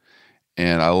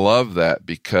 And I love that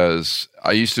because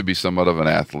I used to be somewhat of an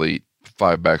athlete.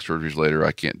 5 back surgeries later,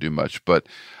 I can't do much. But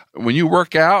when you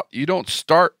work out, you don't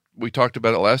start, we talked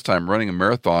about it last time, running a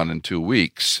marathon in 2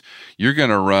 weeks. You're going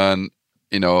to run,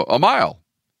 a mile.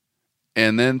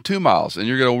 And then 2 miles, and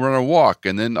you're going to run a walk.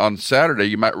 And then on Saturday,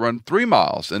 you might run 3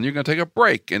 miles, and you're going to take a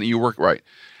break, and you work right.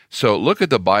 So look at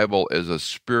the Bible as a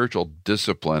spiritual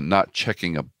discipline, not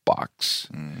checking a box.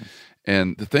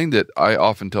 And the thing that I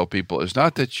often tell people is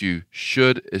not that you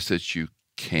should, it's that you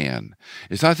can.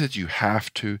 It's not that you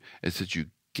have to, it's that you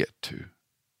get to.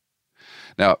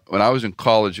 Now, when I was in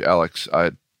college, Alex,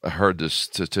 I heard this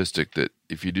statistic that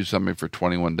if you do something for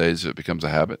 21 days, it becomes a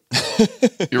habit.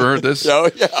 You ever heard this? Oh,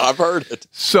 yeah, I've heard it.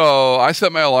 So I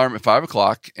set my alarm at 5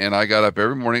 o'clock, and I got up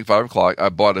every morning at 5 o'clock. I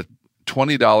bought a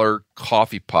 $20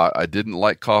 coffee pot. I didn't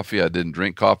like coffee. I didn't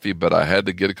drink coffee, but I had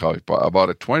to get a coffee pot. I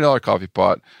bought a $20 coffee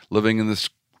pot living in this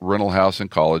rental house in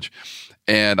college.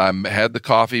 And I had the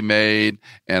coffee made,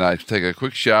 and I'd take a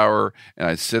quick shower, and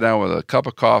I'd sit down with a cup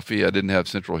of coffee. I didn't have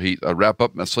central heat. I'd wrap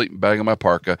up my sleeping bag in my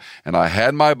parka, and I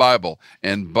had my Bible.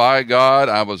 And by God,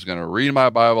 I was going to read my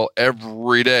Bible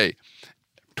every day.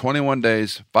 21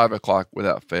 days, 5 o'clock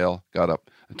without fail, got up.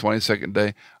 The 22nd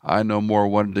day, I no more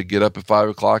wanted to get up at 5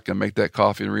 o'clock and make that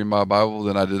coffee and read my Bible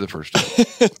than I did the first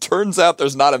day. Turns out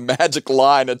there's not a magic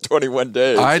line at 21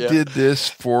 days. I did this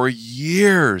for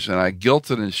years, and I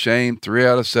guilted and shamed 3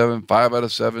 out of 7, 5 out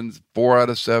of 7, 4 out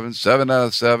of 7, 7 out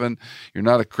of 7. You're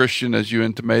not a Christian, as you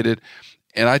intimated.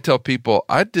 And I tell people,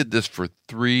 I did this for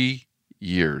 3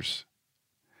 years.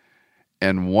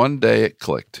 And one day it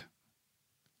clicked.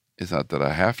 It's not that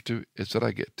I have to, it's that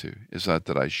I get to. It's not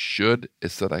that I should,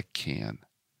 it's that I can.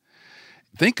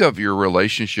 Think of your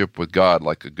relationship with God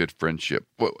like a good friendship.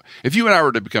 If you and I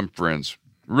were to become friends,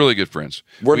 really good friends.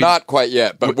 We're not quite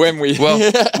yet, but when we...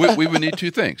 Well, we would need two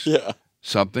things. Yeah.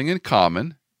 Something in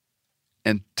common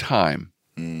and time.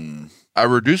 I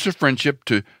reduce a friendship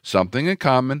to something in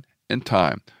common and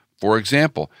time. For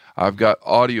example, I've got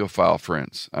audiophile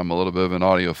friends. I'm a little bit of an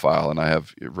audiophile, and I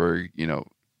have very,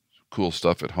 cool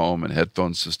stuff at home and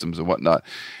headphone systems and whatnot.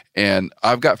 And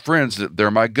I've got friends that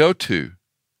they're my go-to.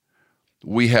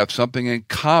 We have something in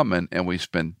common, and we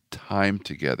spend time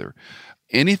together.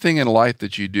 Anything in life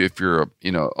that you do, if you're,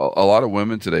 a lot of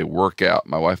women today work out.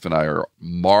 My wife and I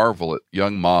marvel at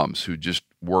young moms who just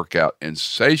work out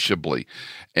insatiably.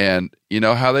 And you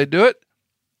know how they do it?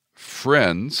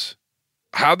 Friends.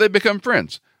 How they become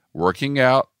friends? Working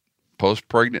out,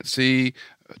 post-pregnancy,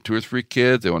 2 or 3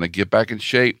 kids. They want to get back in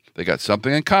shape. They got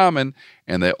something in common,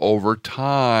 and they over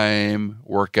time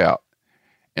work out.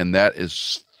 And that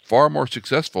is far more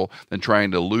successful than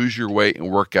trying to lose your weight and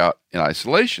work out in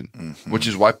isolation, which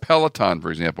is why Peloton,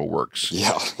 for example, works.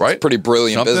 Yeah, right. It's a pretty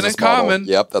brilliant Something business in model. common.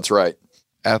 Yep, that's right.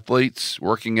 Athletes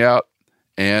working out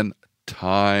and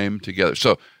time together.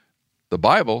 So the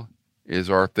Bible is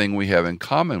our thing we have in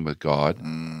common with God.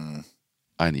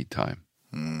 I need time.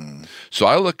 So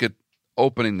I look at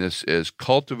opening this as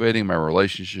cultivating my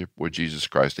relationship with Jesus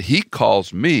Christ. He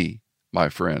calls me my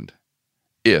friend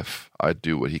if I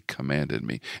do what he commanded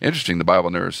me. Interesting, the Bible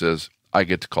never says I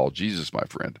get to call Jesus my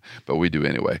friend, but we do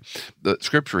anyway. The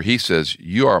scripture, he says,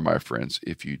 you are my friends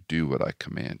if you do what I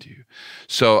command you.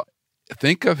 So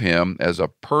think of him as a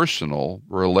personal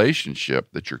relationship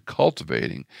that you're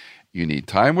cultivating. You need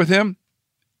time with him,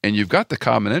 and you've got the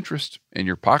common interest in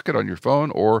your pocket on your phone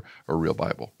or a real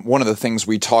Bible. One of the things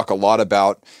we talk a lot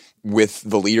about with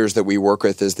the leaders that we work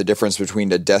with is the difference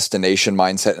between a destination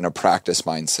mindset and a practice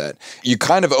mindset. You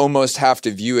kind of almost have to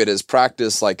view it as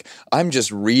practice, like I'm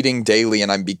just reading daily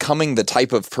and I'm becoming the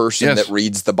type of person that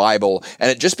reads the Bible, and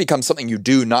it just becomes something you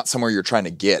do, not somewhere you're trying to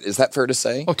get. Is that fair to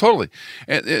say? Oh, totally.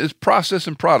 And it's process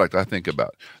and product I think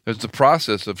about. There's the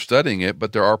process of studying it,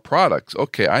 but there are products.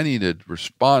 Okay, I need to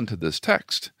respond to this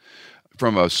text.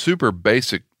 From a super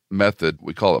basic method,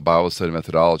 we call it Bible study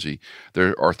methodology,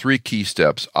 there are 3 key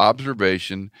steps: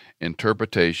 observation,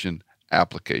 interpretation,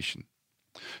 application.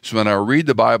 So when I read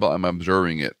the Bible, I'm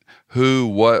observing it. Who,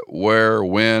 what, where,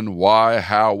 when, why,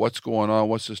 how, what's going on,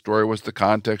 what's the story, what's the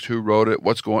context, who wrote it,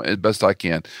 what's going on, as best I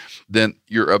can. Then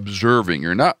you're observing.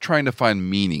 You're not trying to find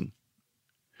meaning.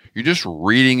 You're just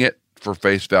reading it for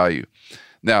face value.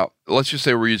 Now, let's just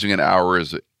say we're using an hour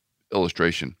as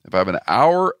illustration. If I have an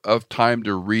hour of time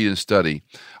to read and study,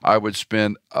 I would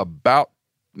spend about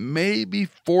maybe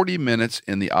 40 minutes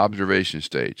in the observation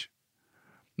stage,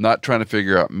 not trying to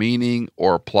figure out meaning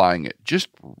or applying it. Just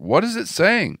what is it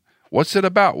saying? What's it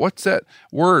about? What's that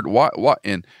word? What?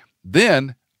 And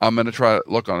then I'm going to try to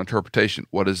look on interpretation.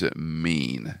 What does it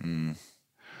mean?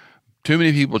 Too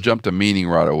many people jump to meaning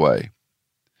right away.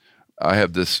 I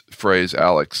have this phrase,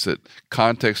 Alex, that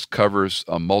context covers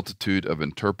a multitude of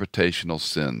interpretational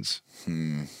sins.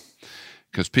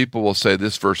 Because people will say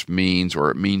this verse means, or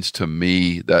it means to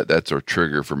me, that's a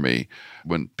trigger for me.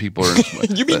 When people are...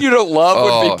 You mean you don't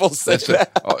love when people say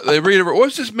that? They read it,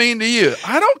 what's this mean to you?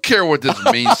 I don't care what this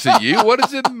means to you. What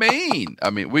does it mean?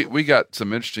 I mean, we got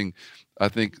some interesting... I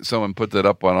think someone put that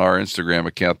up on our Instagram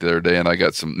account the other day, and I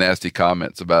got some nasty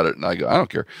comments about it. And I go, I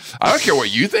don't care. I don't care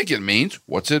what you think it means.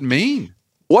 What's it mean?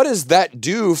 What does that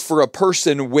do for a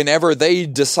person whenever they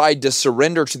decide to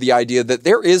surrender to the idea that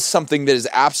there is something that is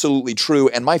absolutely true,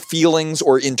 and my feelings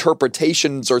or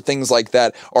interpretations or things like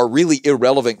that are really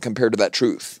irrelevant compared to that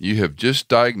truth? You have just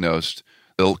diagnosed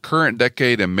the current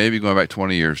decade and maybe going back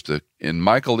 20 years in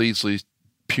Michael Easley's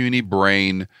puny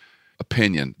brain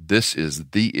opinion, this is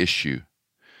the issue.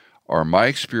 Are my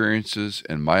experiences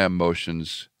and my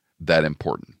emotions that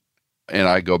important? And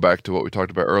I go back to what we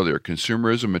talked about earlier.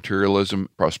 Consumerism, materialism,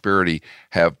 prosperity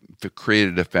have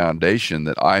created a foundation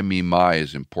that I, me, my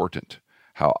is important.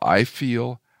 How I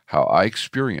feel, how I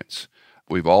experience.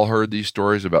 We've all heard these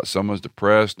stories about someone's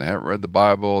depressed and they haven't read the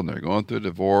Bible and they're going through a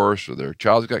divorce, or their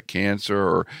child's got cancer,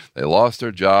 or they lost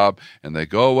their job and they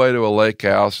go away to a lake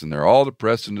house and they're all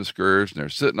depressed and discouraged, and they're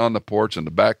sitting on the porch in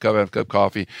the back having a cup of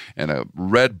coffee, and a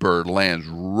red bird lands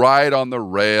right on the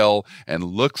rail and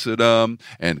looks at them,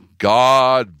 and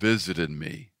God visited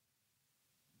me.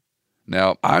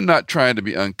 Now, I'm not trying to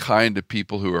be unkind to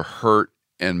people who are hurt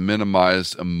and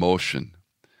minimize emotion.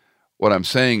 What I'm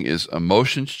saying is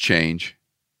emotions change.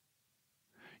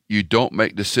 You don't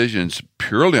make decisions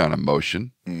purely on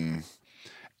emotion.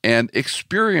 And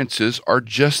experiences are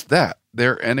just that.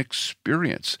 They're an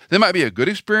experience. They might be a good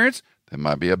experience. They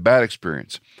might be a bad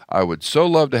experience. I would so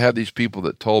love to have these people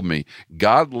that told me,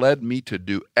 God led me to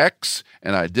do X,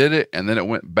 and I did it, and then it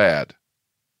went bad.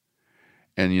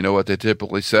 And you know what they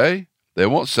typically say? They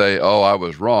won't say, oh, I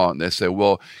was wrong. They say,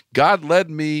 well, God led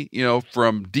me,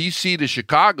 from D.C. to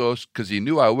Chicago because he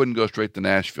knew I wouldn't go straight to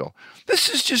Nashville. This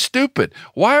is just stupid.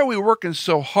 Why are we working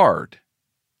so hard?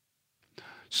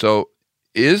 So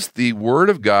is the Word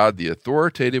of God, the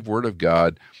authoritative Word of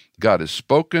God, God has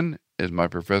spoken, as my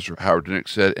professor Howard Dunick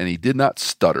said, and he did not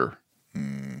stutter.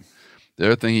 The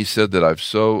other thing he said that I've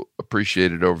so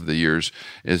appreciated over the years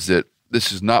is that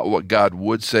this is not what God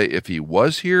would say if he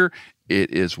was here.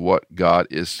 It is what God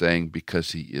is saying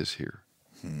because he is here.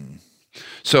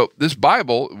 So this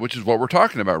Bible, which is what we're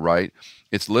talking about, right?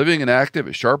 It's living and active.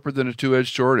 It's sharper than a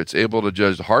two-edged sword. It's able to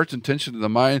judge the heart's intention of the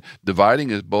mind, dividing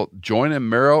is both joint and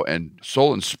marrow and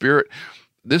soul and spirit.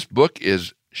 This book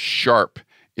is sharp.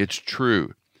 It's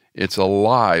true. It's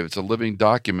alive. It's a living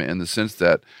document in the sense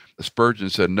that Spurgeon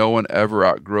said, no one ever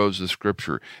outgrows the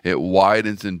Scripture. It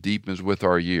widens and deepens with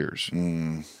our years.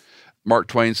 Mark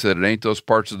Twain said, it ain't those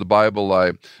parts of the Bible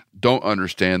I don't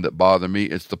understand that bother me.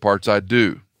 It's the parts I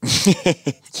do.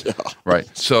 Yeah. Right.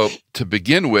 So to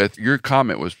begin with, your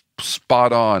comment was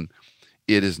spot on.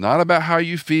 It is not about how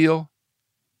you feel.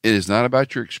 It is not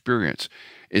about your experience.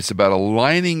 It's about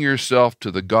aligning yourself to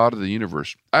the God of the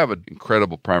universe. I have an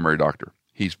incredible primary doctor.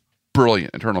 He's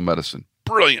brilliant, internal medicine,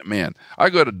 brilliant man. I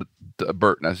go to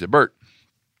Bert and I say, Bert,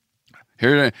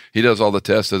 here he does all the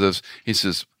tests of this. He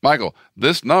says, Michael,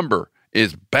 this number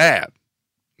is bad.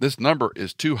 This number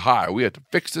is too high. We have to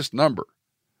fix this number.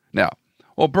 Now,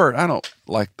 well, Bert, I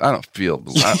don't feel,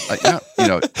 I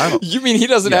don't. You mean he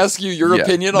doesn't ask you your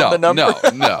opinion on the number?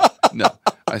 No.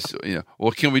 I said,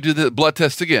 well, can we do the blood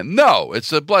test again? No,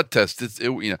 it's a blood test.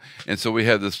 And so we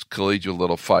had this collegial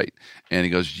little fight. And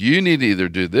he goes, you need to either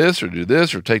do this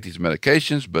or take these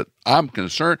medications, but I'm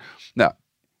concerned. Now,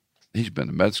 he's been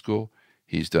to med school.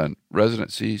 He's done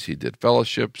residencies. He did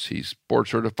fellowships. He's board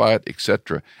certified,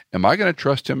 etc. Am I going to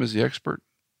trust him as the expert?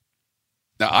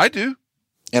 Now, I do.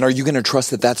 And are you going to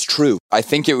trust that that's true? I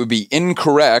think it would be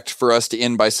incorrect for us to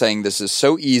end by saying this is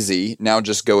so easy, now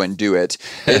just go and do it,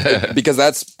 because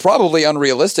that's probably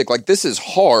unrealistic. Like, this is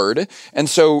hard. And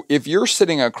so if you're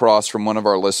sitting across from one of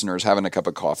our listeners having a cup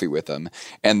of coffee with them,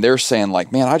 and they're saying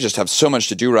like, man, I just have so much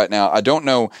to do right now. I don't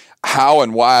know how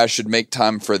and why I should make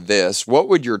time for this. What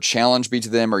would your challenge be to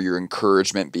them or your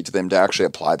encouragement be to them to actually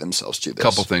apply themselves to this? A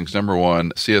couple things. Number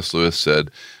one, C.S. Lewis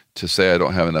said, to say I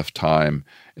don't have enough time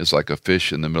is like a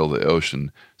fish in the middle of the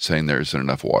ocean saying there isn't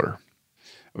enough water.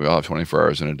 We all have 24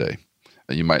 hours in a day.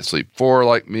 And you might sleep 4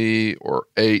 like me, or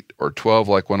 8, or 12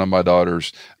 like one of my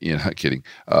daughters. Not kidding.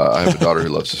 I have a daughter who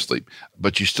loves to sleep.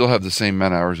 But you still have the same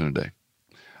amount of hours in a day.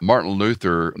 Martin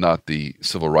Luther, not the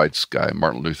civil rights guy,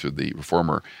 Martin Luther, the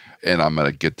reformer, and I'm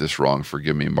going to get this wrong,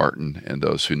 forgive me, Martin, and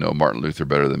those who know Martin Luther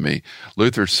better than me.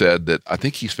 Luther said that I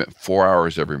think he spent 4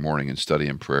 hours every morning in study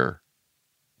and prayer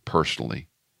personally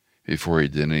before he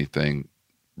did anything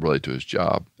related to his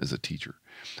job as a teacher.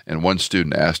 And one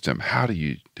student asked him, how do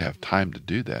you have time to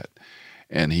do that?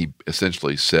 And he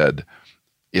essentially said,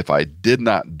 if I did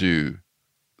not do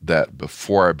that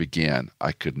before I began,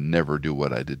 I could never do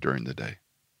what I did during the day.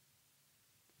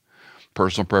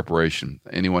 Personal preparation.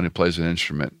 Anyone who plays an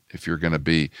instrument, if you're going to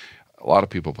be, a lot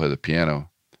of people play the piano.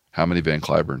 How many Van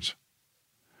Cliburns?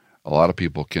 A lot of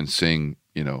people can sing,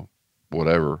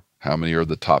 whatever. How many are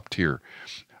the top tier?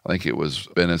 I think it was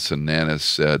Benison Nanis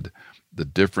said the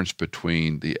difference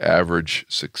between the average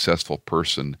successful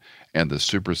person and the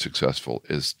super successful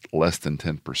is less than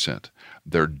 10%.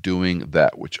 They're doing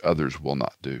that which others will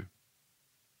not do.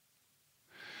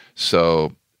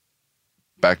 So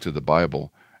back to the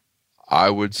Bible, I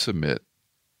would submit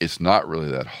it's not really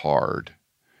that hard.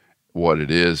 What it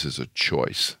is a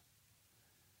choice.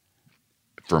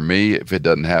 For me, if it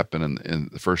doesn't happen in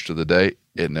the first of the day,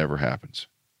 it never happens.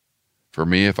 For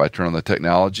me, if I turn on the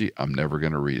technology, I'm never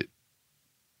going to read it.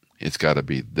 It's got to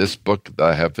be this book that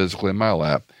I have physically in my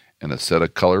lap and a set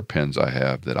of color pens I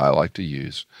have that I like to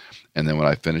use. And then when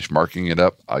I finish marking it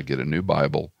up, I get a new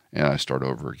Bible and I start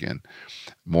over again.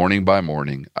 Morning by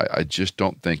morning, I just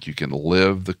don't think you can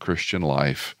live the Christian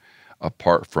life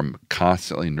apart from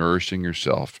constantly nourishing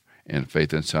yourself in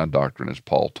faith and sound doctrine, as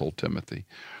Paul told Timothy.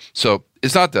 So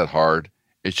it's not that hard.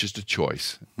 It's just a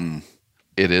choice.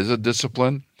 It is a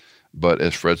discipline, but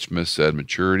as Fred Smith said,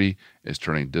 maturity is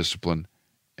turning discipline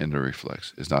into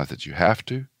reflex. It's not that you have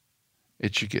to,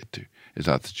 it's you get to. It's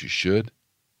not that you should,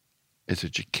 it's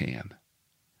that you can.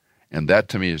 And that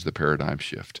to me is the paradigm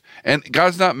shift. And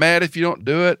God's not mad if you don't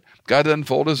do it. God doesn't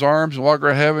fold his arms and walk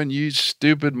around heaven. You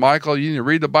stupid Michael, you need to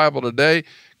read the Bible today.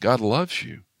 God loves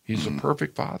you. He's a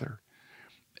perfect father.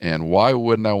 And why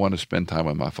wouldn't I want to spend time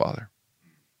with my father?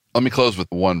 Let me close with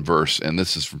one verse, and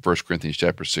this is from 1 Corinthians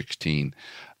chapter 16.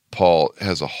 Paul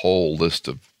has a whole list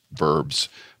of verbs,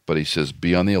 but he says,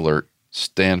 be on the alert,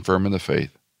 stand firm in the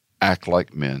faith, act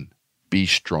like men, be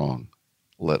strong,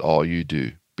 let all you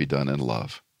do be done in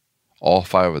love. All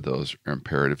 5 of those are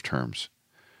imperative terms.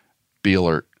 Be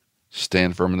alert,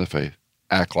 stand firm in the faith,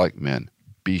 act like men,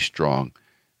 be strong,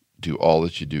 do all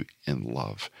that you do in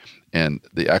love. And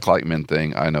the act like men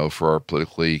thing, I know for our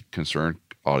politically concerned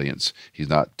audience, he's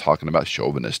not talking about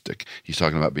chauvinistic. He's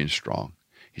talking about being strong.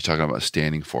 He's talking about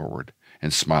standing forward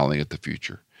and smiling at the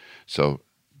future. So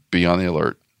be on the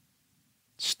alert,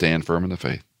 stand firm in the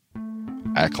faith,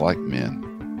 act like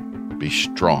men, be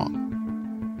strong,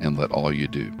 and let all you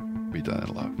do be done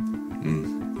in love.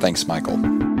 Thanks, Michael.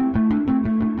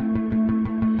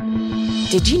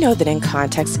 Did you know that In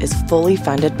Context is fully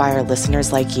funded by our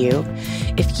listeners like you?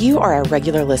 If you are a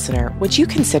regular listener, would you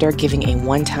consider giving a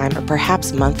one-time or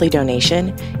perhaps monthly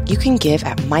donation? You can give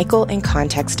at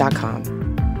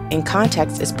michaelincontext.com. In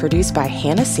Context is produced by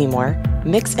Hannah Seymour,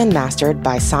 mixed and mastered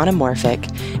by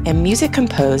Sonomorphic, and music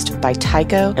composed by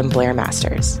Tycho and Blair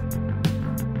Masters.